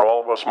 For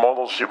all of us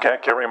mortals, you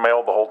can't carry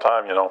mail the whole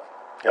time, you know.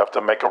 You have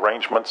to make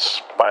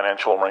arrangements,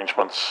 financial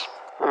arrangements.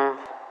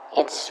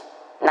 It's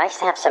nice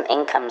to have some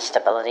income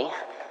stability.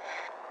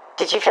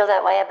 Did you feel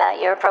that way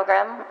about your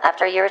program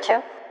after a year or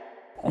two?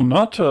 Well,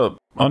 not to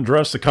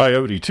undress the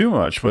coyote too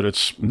much, but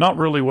it's not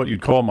really what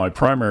you'd call my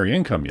primary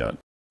income yet.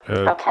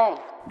 Okay.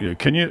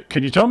 Can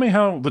you tell me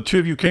how the two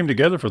of you came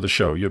together for the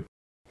show? You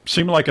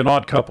seem like an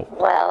odd couple.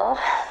 Well,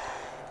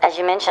 as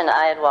you mentioned,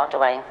 I had walked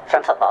away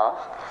from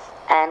football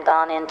and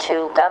gone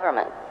into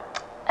government.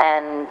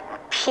 And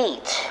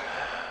Pete...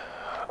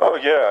 Oh,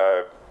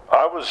 yeah.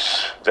 I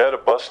was there to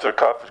bust a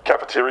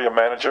cafeteria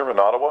manager in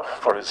Ottawa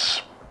for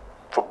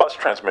bus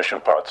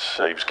transmission parts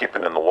he was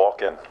keeping in the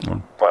walk-in.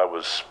 I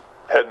was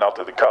heading out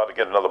to the car to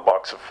get another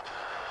box of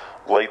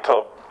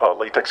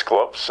latex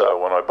gloves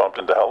when I bumped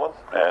into Helen,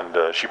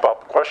 and she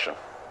popped the question.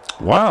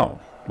 Wow,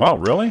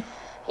 really?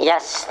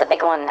 Yes, the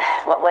big one.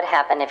 What would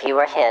happen if you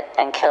were hit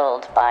and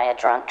killed by a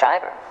drunk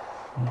driver?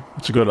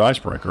 That's a good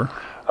icebreaker.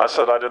 I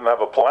said I didn't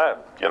have a plan,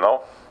 you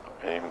know.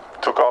 He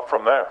took off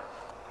from there.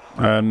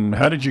 And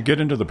how did you get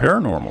into the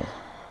paranormal?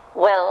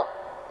 Well,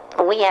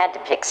 we had to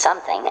pick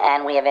something,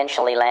 and we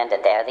eventually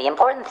landed there. The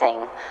important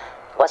thing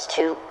was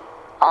to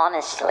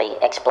honestly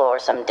explore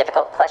some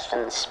difficult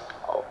questions.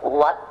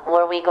 What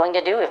were we going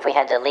to do if we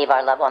had to leave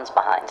our loved ones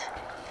behind?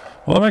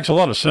 Well, that makes a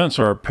lot of sense.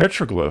 Our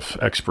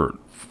petroglyph expert,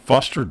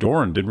 Foster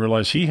Doran, didn't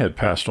realize he had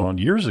passed on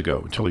years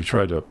ago until he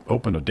tried to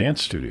open a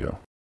dance studio.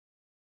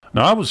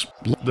 Now,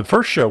 the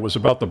first show was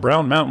about the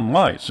Brown Mountain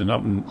Lights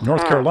up in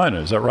North Carolina.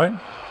 Is that right?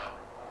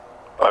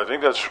 I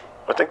think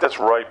that's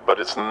right, but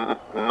it's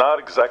not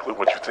exactly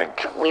what you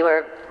think. We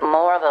were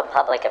more of a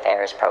public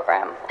affairs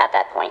program at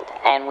that point,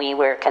 and we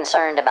were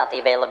concerned about the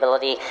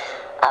availability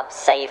of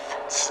safe,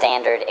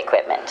 standard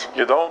equipment.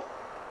 You don't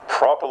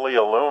properly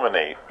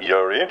illuminate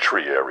your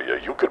entry area,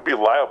 you could be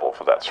liable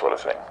for that sort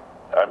of thing.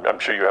 I'm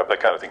sure you have that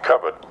kind of thing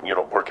covered, you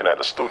know, working at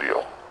a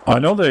studio. I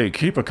know they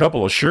keep a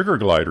couple of sugar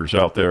gliders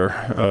out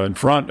there in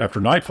front after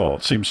nightfall.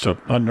 It seems to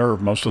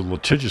unnerve most of the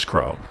litigious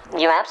crowd.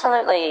 You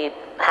absolutely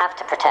have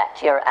to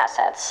protect your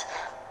assets,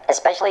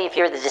 especially if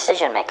you're the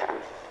decision maker.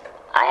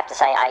 I have to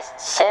say, I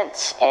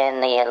sense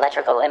in the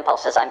electrical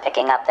impulses I'm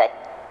picking up that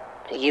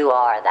you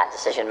are that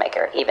decision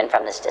maker, even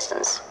from this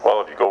distance.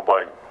 Well, if you go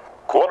by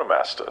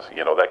quartermaster,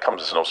 that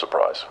comes as no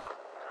surprise.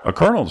 A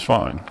colonel's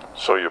fine.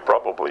 So you're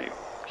probably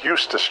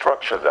used to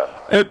structure then.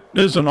 It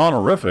is an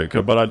honorific,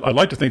 but I'd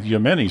like to think the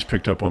Yemenis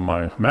picked up on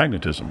my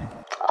magnetism.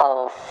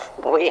 Oh,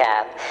 we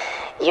have.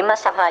 You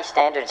must have high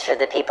standards for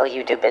the people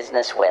you do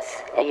business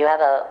with. You have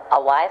a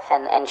wife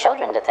and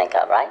children to think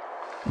of, right?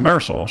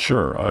 Marisol,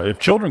 sure. If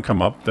children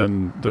come up,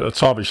 then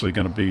it's obviously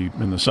going to be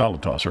in the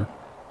salad tosser.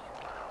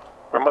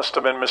 We must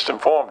have been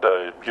misinformed.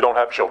 You don't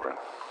have children.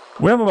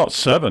 We have about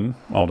 7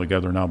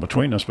 altogether now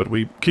between us, but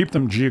we keep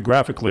them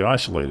geographically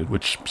isolated,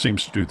 which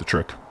seems to do the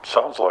trick.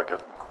 Sounds like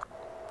it.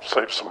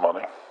 Save some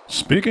money.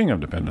 Speaking of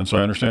dependents, I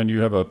understand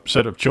you have a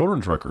set of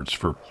children's records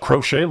for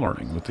crochet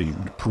learning with the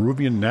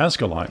Peruvian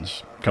Nazca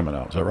lines coming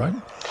out. Is that right?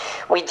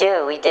 We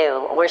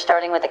do. We're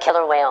starting with the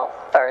killer whale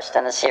first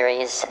in the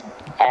series,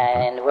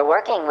 and we're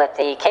working with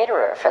the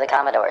caterer for the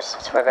Commodores,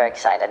 so we're very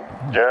excited.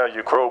 Yeah,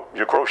 you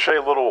crochet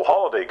little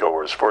holiday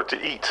goers for it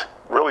to eat.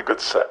 Really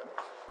good set.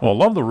 Well, I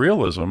love the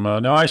realism.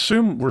 Now, I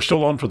assume we're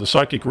still on for the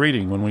psychic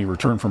reading when we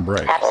return from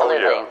break.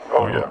 Absolutely.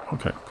 Oh, yeah.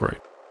 Okay, great.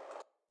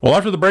 Well,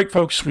 after the break,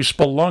 folks, we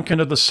spelunk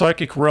into the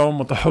psychic realm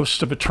with the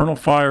host of Eternal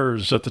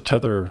Fires at the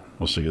Tether.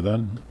 We'll see you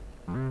then.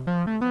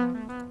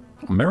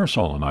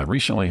 Marisol and I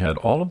recently had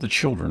all of the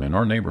children in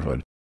our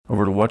neighborhood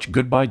over to watch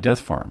Goodbye Death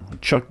Farm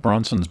with Chuck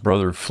Bronson's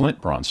brother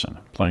Flint Bronson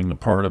playing the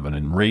part of an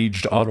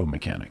enraged auto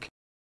mechanic.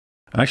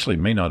 Actually,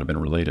 it may not have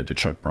been related to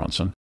Chuck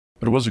Bronson,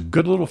 but it was a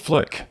good little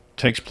flick. It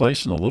takes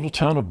place in the little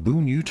town of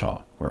Boone,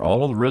 Utah, where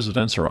all of the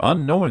residents are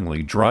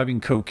unknowingly driving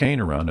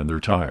cocaine around in their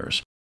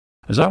tires.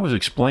 As I was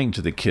explaining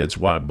to the kids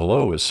why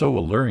blow is so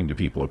alluring to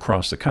people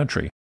across the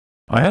country,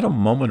 I had a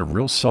moment of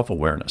real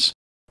self-awareness.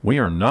 We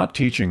are not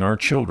teaching our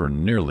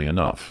children nearly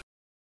enough.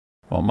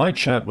 While my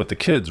chat with the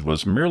kids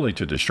was merely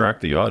to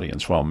distract the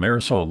audience while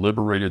Marisol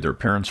liberated their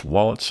parents'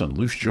 wallets and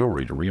loose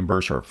jewelry to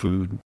reimburse our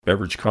food,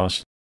 beverage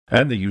costs,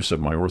 and the use of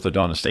my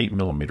orthodontist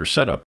 8mm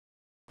setup,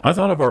 I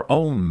thought of our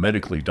own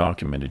medically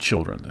documented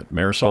children that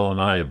Marisol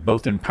and I have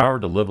both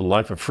empowered to live a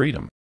life of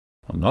freedom.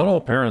 Well, not all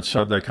parents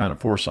have that kind of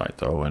foresight,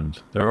 though, and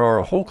there are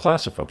a whole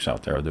class of folks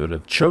out there that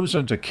have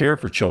chosen to care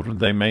for children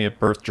they may have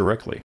birthed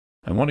directly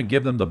and want to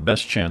give them the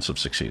best chance of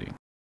succeeding.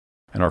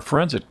 And our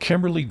friends at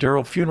Kimberly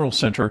Darrell Funeral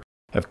Center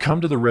have come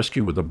to the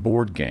rescue with a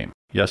board game.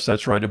 Yes,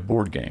 that's right, a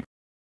board game.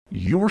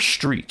 Your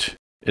Street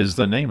is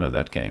the name of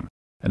that game,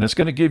 and it's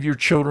going to give your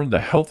children the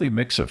healthy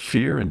mix of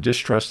fear and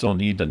distrust they'll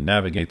need to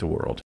navigate the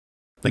world.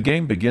 The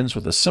game begins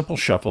with a simple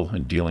shuffle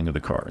and dealing of the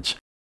cards.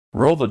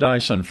 Roll the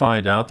dice and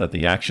find out that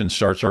the action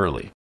starts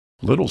early.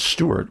 Little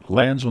Stuart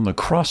lands on the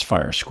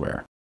crossfire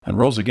square and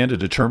rolls again to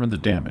determine the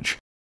damage.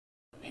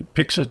 He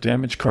picks a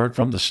damage card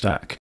from the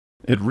stack.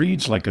 It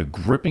reads like a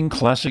gripping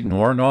classic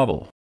noir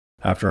novel.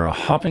 After a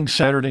hopping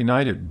Saturday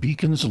night at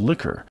Beacon's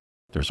Liquor,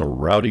 there's a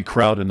rowdy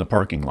crowd in the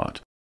parking lot.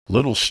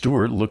 Little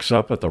Stuart looks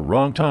up at the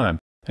wrong time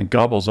and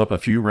gobbles up a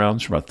few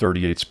rounds from a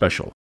 .38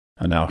 special,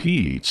 and now he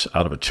eats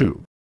out of a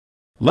tube.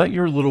 Let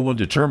your little one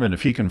determine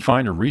if he can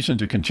find a reason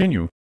to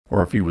continue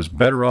or if he was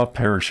better off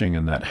perishing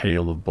in that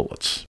hail of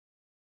bullets.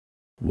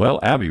 Well,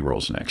 Abby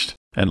rolls next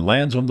and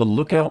lands on the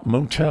Lookout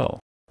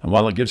Motel, and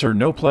while it gives her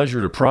no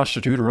pleasure to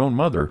prostitute her own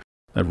mother,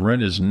 that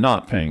rent is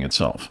not paying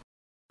itself.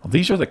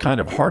 These are the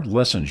kind of hard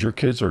lessons your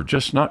kids are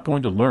just not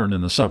going to learn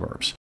in the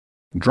suburbs.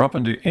 Drop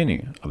into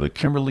any of the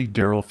Kimberly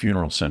Darrell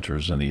Funeral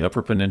Centers in the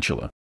Upper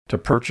Peninsula to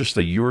purchase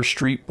the Your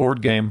Street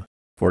board game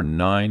for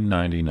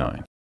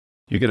 $9.99.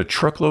 You get a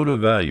truckload of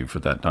value for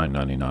that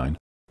 $9.99.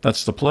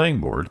 That's the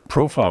playing board,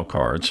 profile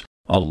cards,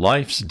 a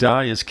Life's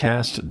Die is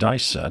Cast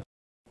dice set,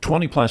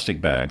 20 plastic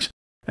bags,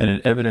 and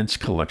an evidence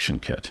collection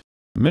kit.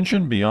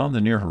 Mention Beyond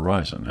the Near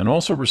Horizon and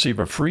also receive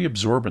a free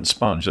absorbent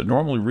sponge that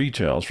normally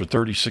retails for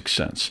 36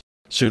 cents,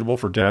 suitable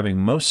for dabbing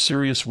most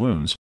serious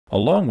wounds,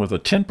 along with a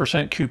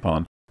 10%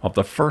 coupon of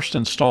the first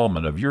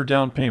installment of your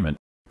down payment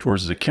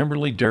towards the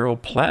Kimberly Darrell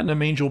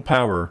Platinum Angel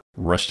Power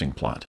resting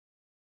plot.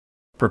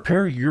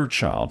 Prepare your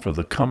child for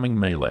the coming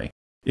melee.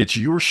 It's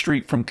Your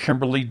Street from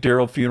Kimberly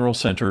Darrell Funeral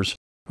Centers,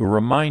 who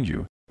remind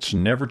you it's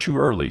never too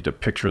early to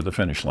picture the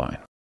finish line.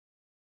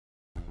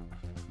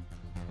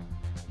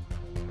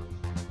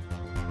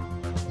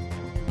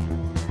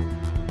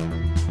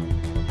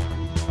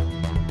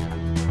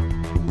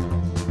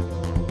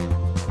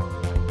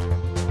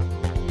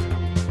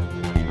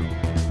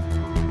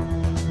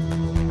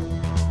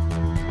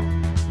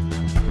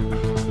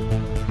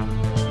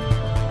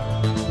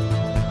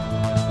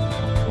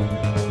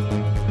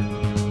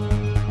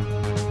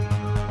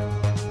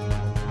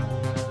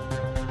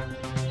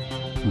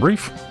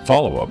 Brief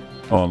follow-up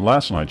on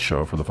last night's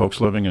show for the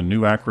folks living in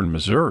New Akron,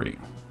 Missouri.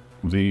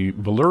 The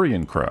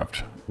Valerian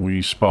craft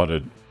we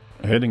spotted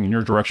heading in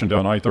your direction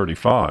down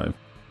I-35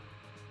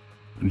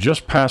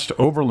 just past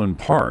Overland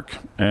Park,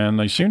 and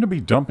they seem to be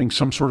dumping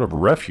some sort of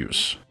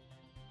refuse.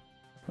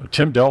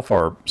 Tim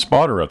Delphar,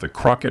 spotter at the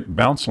Crockett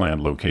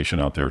Bounceland location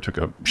out there, took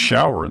a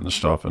shower in the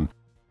stuff, and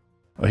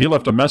he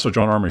left a message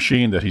on our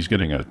machine that he's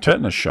getting a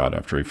tetanus shot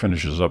after he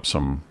finishes up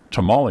some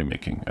tamale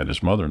making at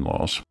his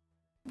mother-in-law's.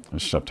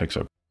 This stuff takes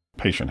a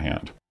patient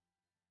hand.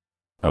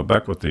 Now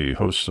back with the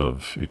hosts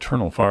of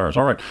Eternal Fires.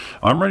 All right,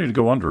 I'm ready to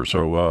go under,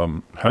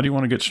 so how do you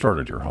want to get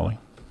started here, Holly?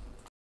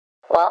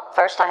 Well,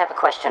 first I have a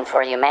question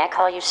for you. May I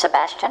call you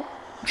Sebastian?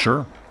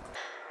 Sure.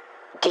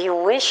 Do you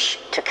wish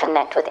to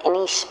connect with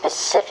any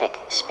specific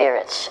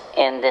spirits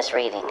in this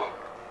reading?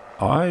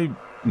 I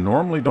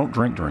normally don't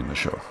drink during the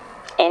show.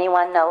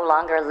 Anyone no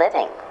longer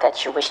living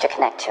that you wish to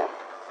connect to?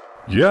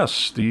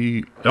 Yes,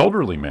 the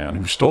elderly man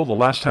who stole the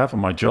last half of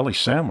my jelly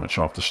sandwich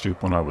off the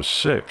stoop when I was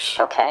 6.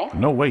 Okay.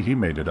 No way he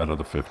made it out of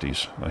the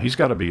 50s. He's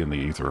got to be in the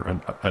ether,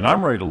 and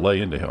I'm ready to lay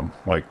into him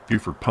like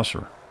Buford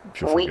Pusser,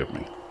 if you'll forgive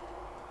me.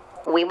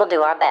 We will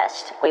do our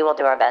best. We will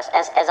do our best.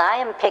 As I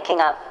am picking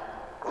up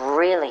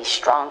really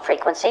strong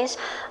frequencies,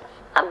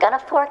 I'm going to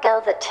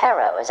forego the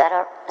tarot. Is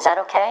that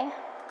okay?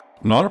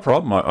 Not a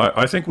problem.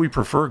 I think we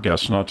prefer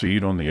guests not to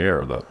eat on the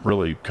air. That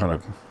really kind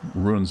of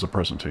ruins the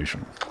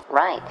presentation.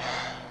 Right.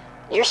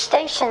 Your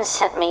station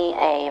sent me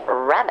a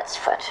rabbit's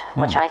foot,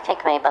 which I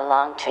think may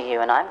belong to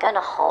you, and I'm going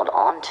to hold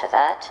on to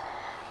that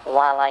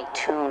while I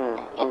tune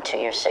into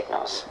your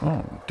signals.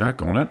 Oh,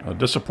 daggone it.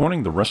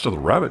 Disappointing the rest of the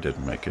rabbit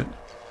didn't make it.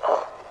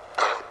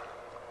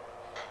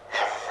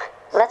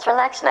 Let's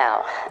relax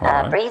now.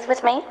 Right. Breathe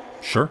with me.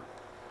 Sure.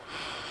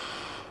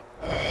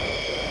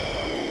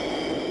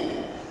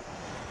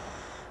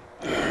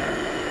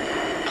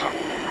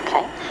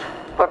 Okay.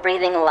 We're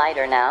breathing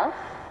lighter now.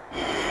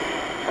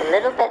 A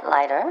little bit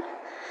lighter.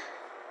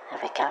 There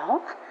we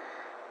go.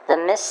 The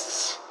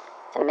mists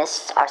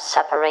are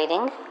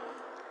separating.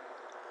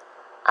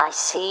 I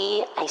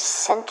see a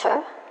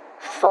center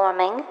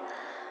forming.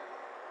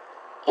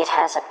 It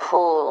has a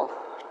pull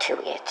to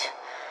it.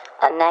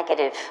 A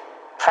negative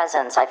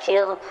presence. I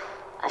feel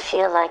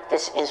like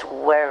this is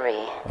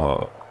worry.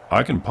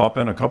 I can pop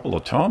in a couple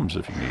of Tums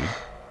if you need.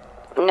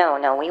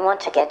 No, we want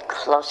to get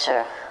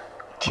closer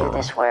to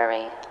this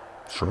worry.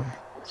 Sure.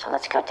 So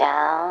let's go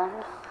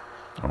down.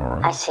 All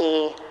right. I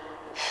see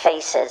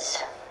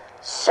faces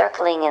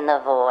circling in the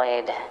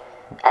void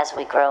as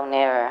we grow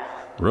nearer.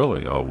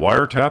 Really? A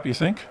wiretap, you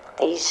think?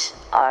 These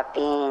are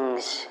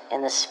beings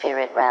in the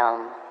spirit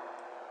realm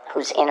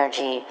whose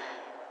energy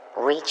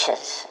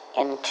reaches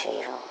into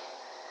you.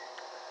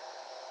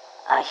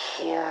 I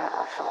hear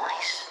a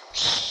voice.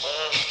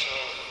 Sebastian,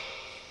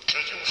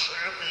 can you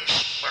hear me,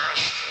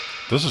 Sebastian?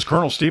 This is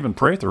Colonel Stephen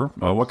Prather.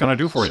 What can I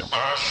do for you?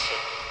 Sebastian,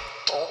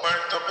 don't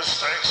make the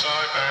mistakes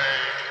I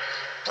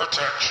made.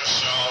 Protect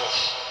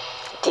yourself.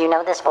 Do you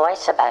know this voice,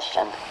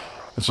 Sebastian?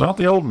 It's not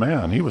the old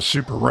man. He was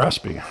super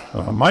raspy.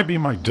 Might be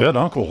my dead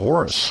Uncle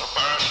Horace.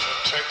 Sebastian,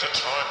 take the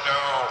time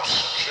now.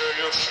 Secure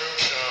your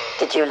future.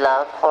 Did you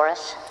love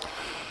Horace?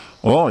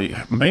 Well, he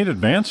made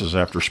advances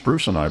after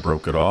Spruce and I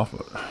broke it off.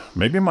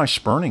 Maybe my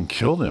spurning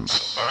killed him.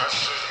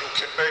 Sebastian, you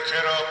can make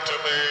it up to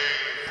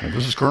me.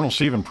 This is Colonel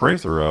Stephen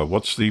Prather.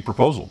 What's the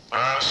proposal?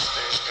 Ask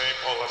these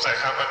people if they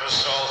happen to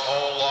sell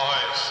whole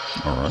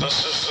life. All right. The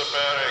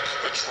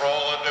systematic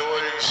withdrawal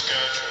annuity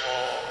schedule.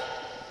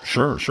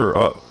 Sure.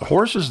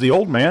 Horace is the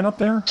old man up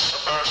there?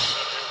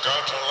 Sebastian, you've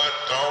got to let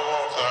go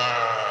of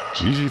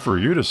that. Easy for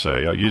you to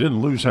say. You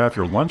didn't lose half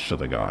your lunch to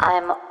the guy.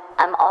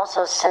 I'm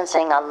also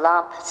sensing a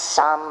lump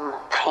sum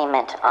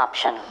payment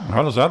option.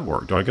 How does that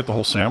work? Do I get the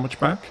whole sandwich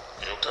back?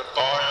 You can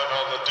buy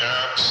another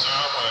damn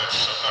sandwich,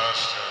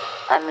 Sebastian.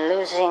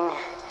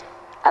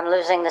 I'm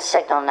losing the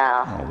signal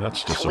now. Oh,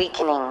 that's It's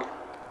weakening.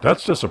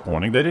 That's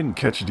disappointing. They didn't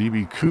catch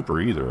D.B. Cooper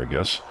either, I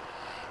guess.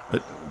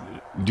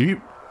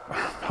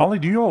 Holly,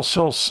 do you all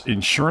sell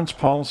insurance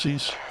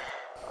policies?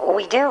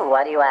 We do.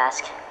 Why do you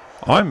ask?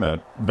 I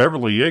met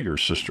Beverly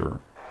Yeager's sister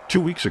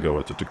 2 weeks ago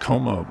at the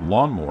Tacoma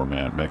Lawnmower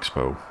Man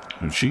Expo,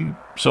 and she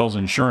sells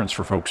insurance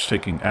for folks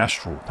taking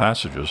astral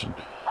passages. And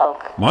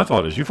my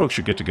thought is you folks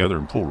should get together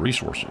and pool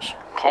resources.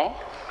 Okay.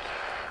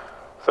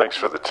 Thanks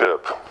for the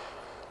tip.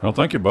 Well,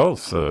 thank you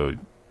both.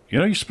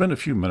 You spend a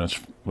few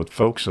minutes with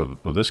folks of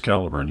this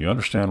caliber, and you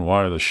understand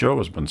why the show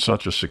has been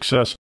such a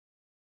success.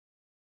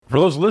 For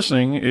those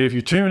listening, if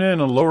you tune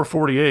in on lower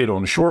 48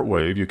 on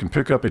shortwave, you can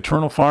pick up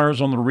Eternal Fires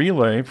on the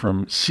relay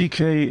from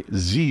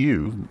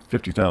CKZU,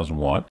 50,000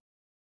 watt.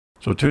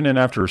 So tune in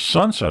after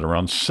sunset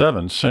around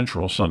 7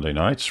 Central Sunday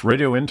nights.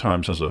 Radio End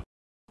Times has a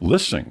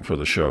listing for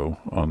the show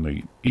on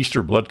the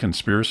Easter Blood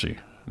Conspiracy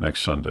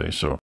next Sunday,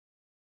 so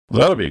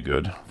that'll be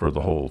good for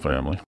the whole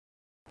family.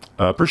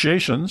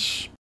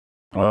 Appreciations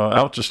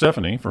out to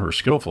Stephanie for her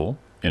skillful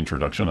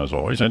introduction, as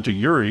always, and to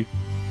Yuri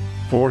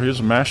for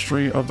his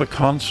mastery of the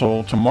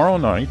console. Tomorrow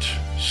night,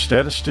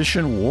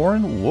 statistician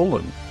Warren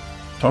Woolen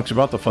talks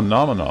about the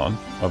phenomenon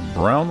of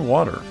brown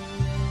water.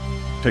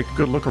 Take a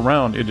good look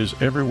around. It is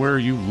everywhere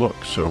you look,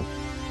 so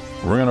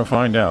we're going to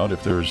find out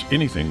if there's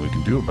anything we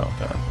can do about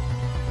that.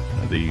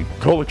 The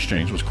coal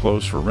exchange was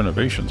closed for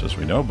renovations, as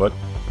we know, but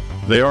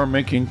They are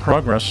making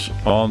progress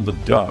on the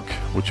duck,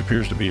 which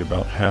appears to be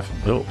about half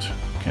built.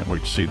 Can't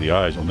wait to see the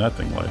eyes on that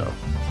thing light up.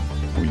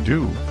 We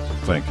do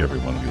thank every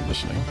one of you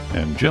listening,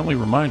 and gently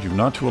remind you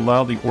not to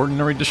allow the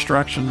ordinary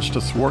distractions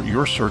to thwart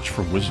your search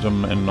for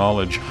wisdom and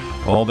knowledge.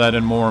 All that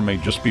and more may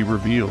just be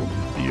revealed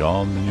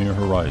beyond the near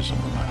horizon.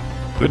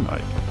 Good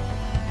night.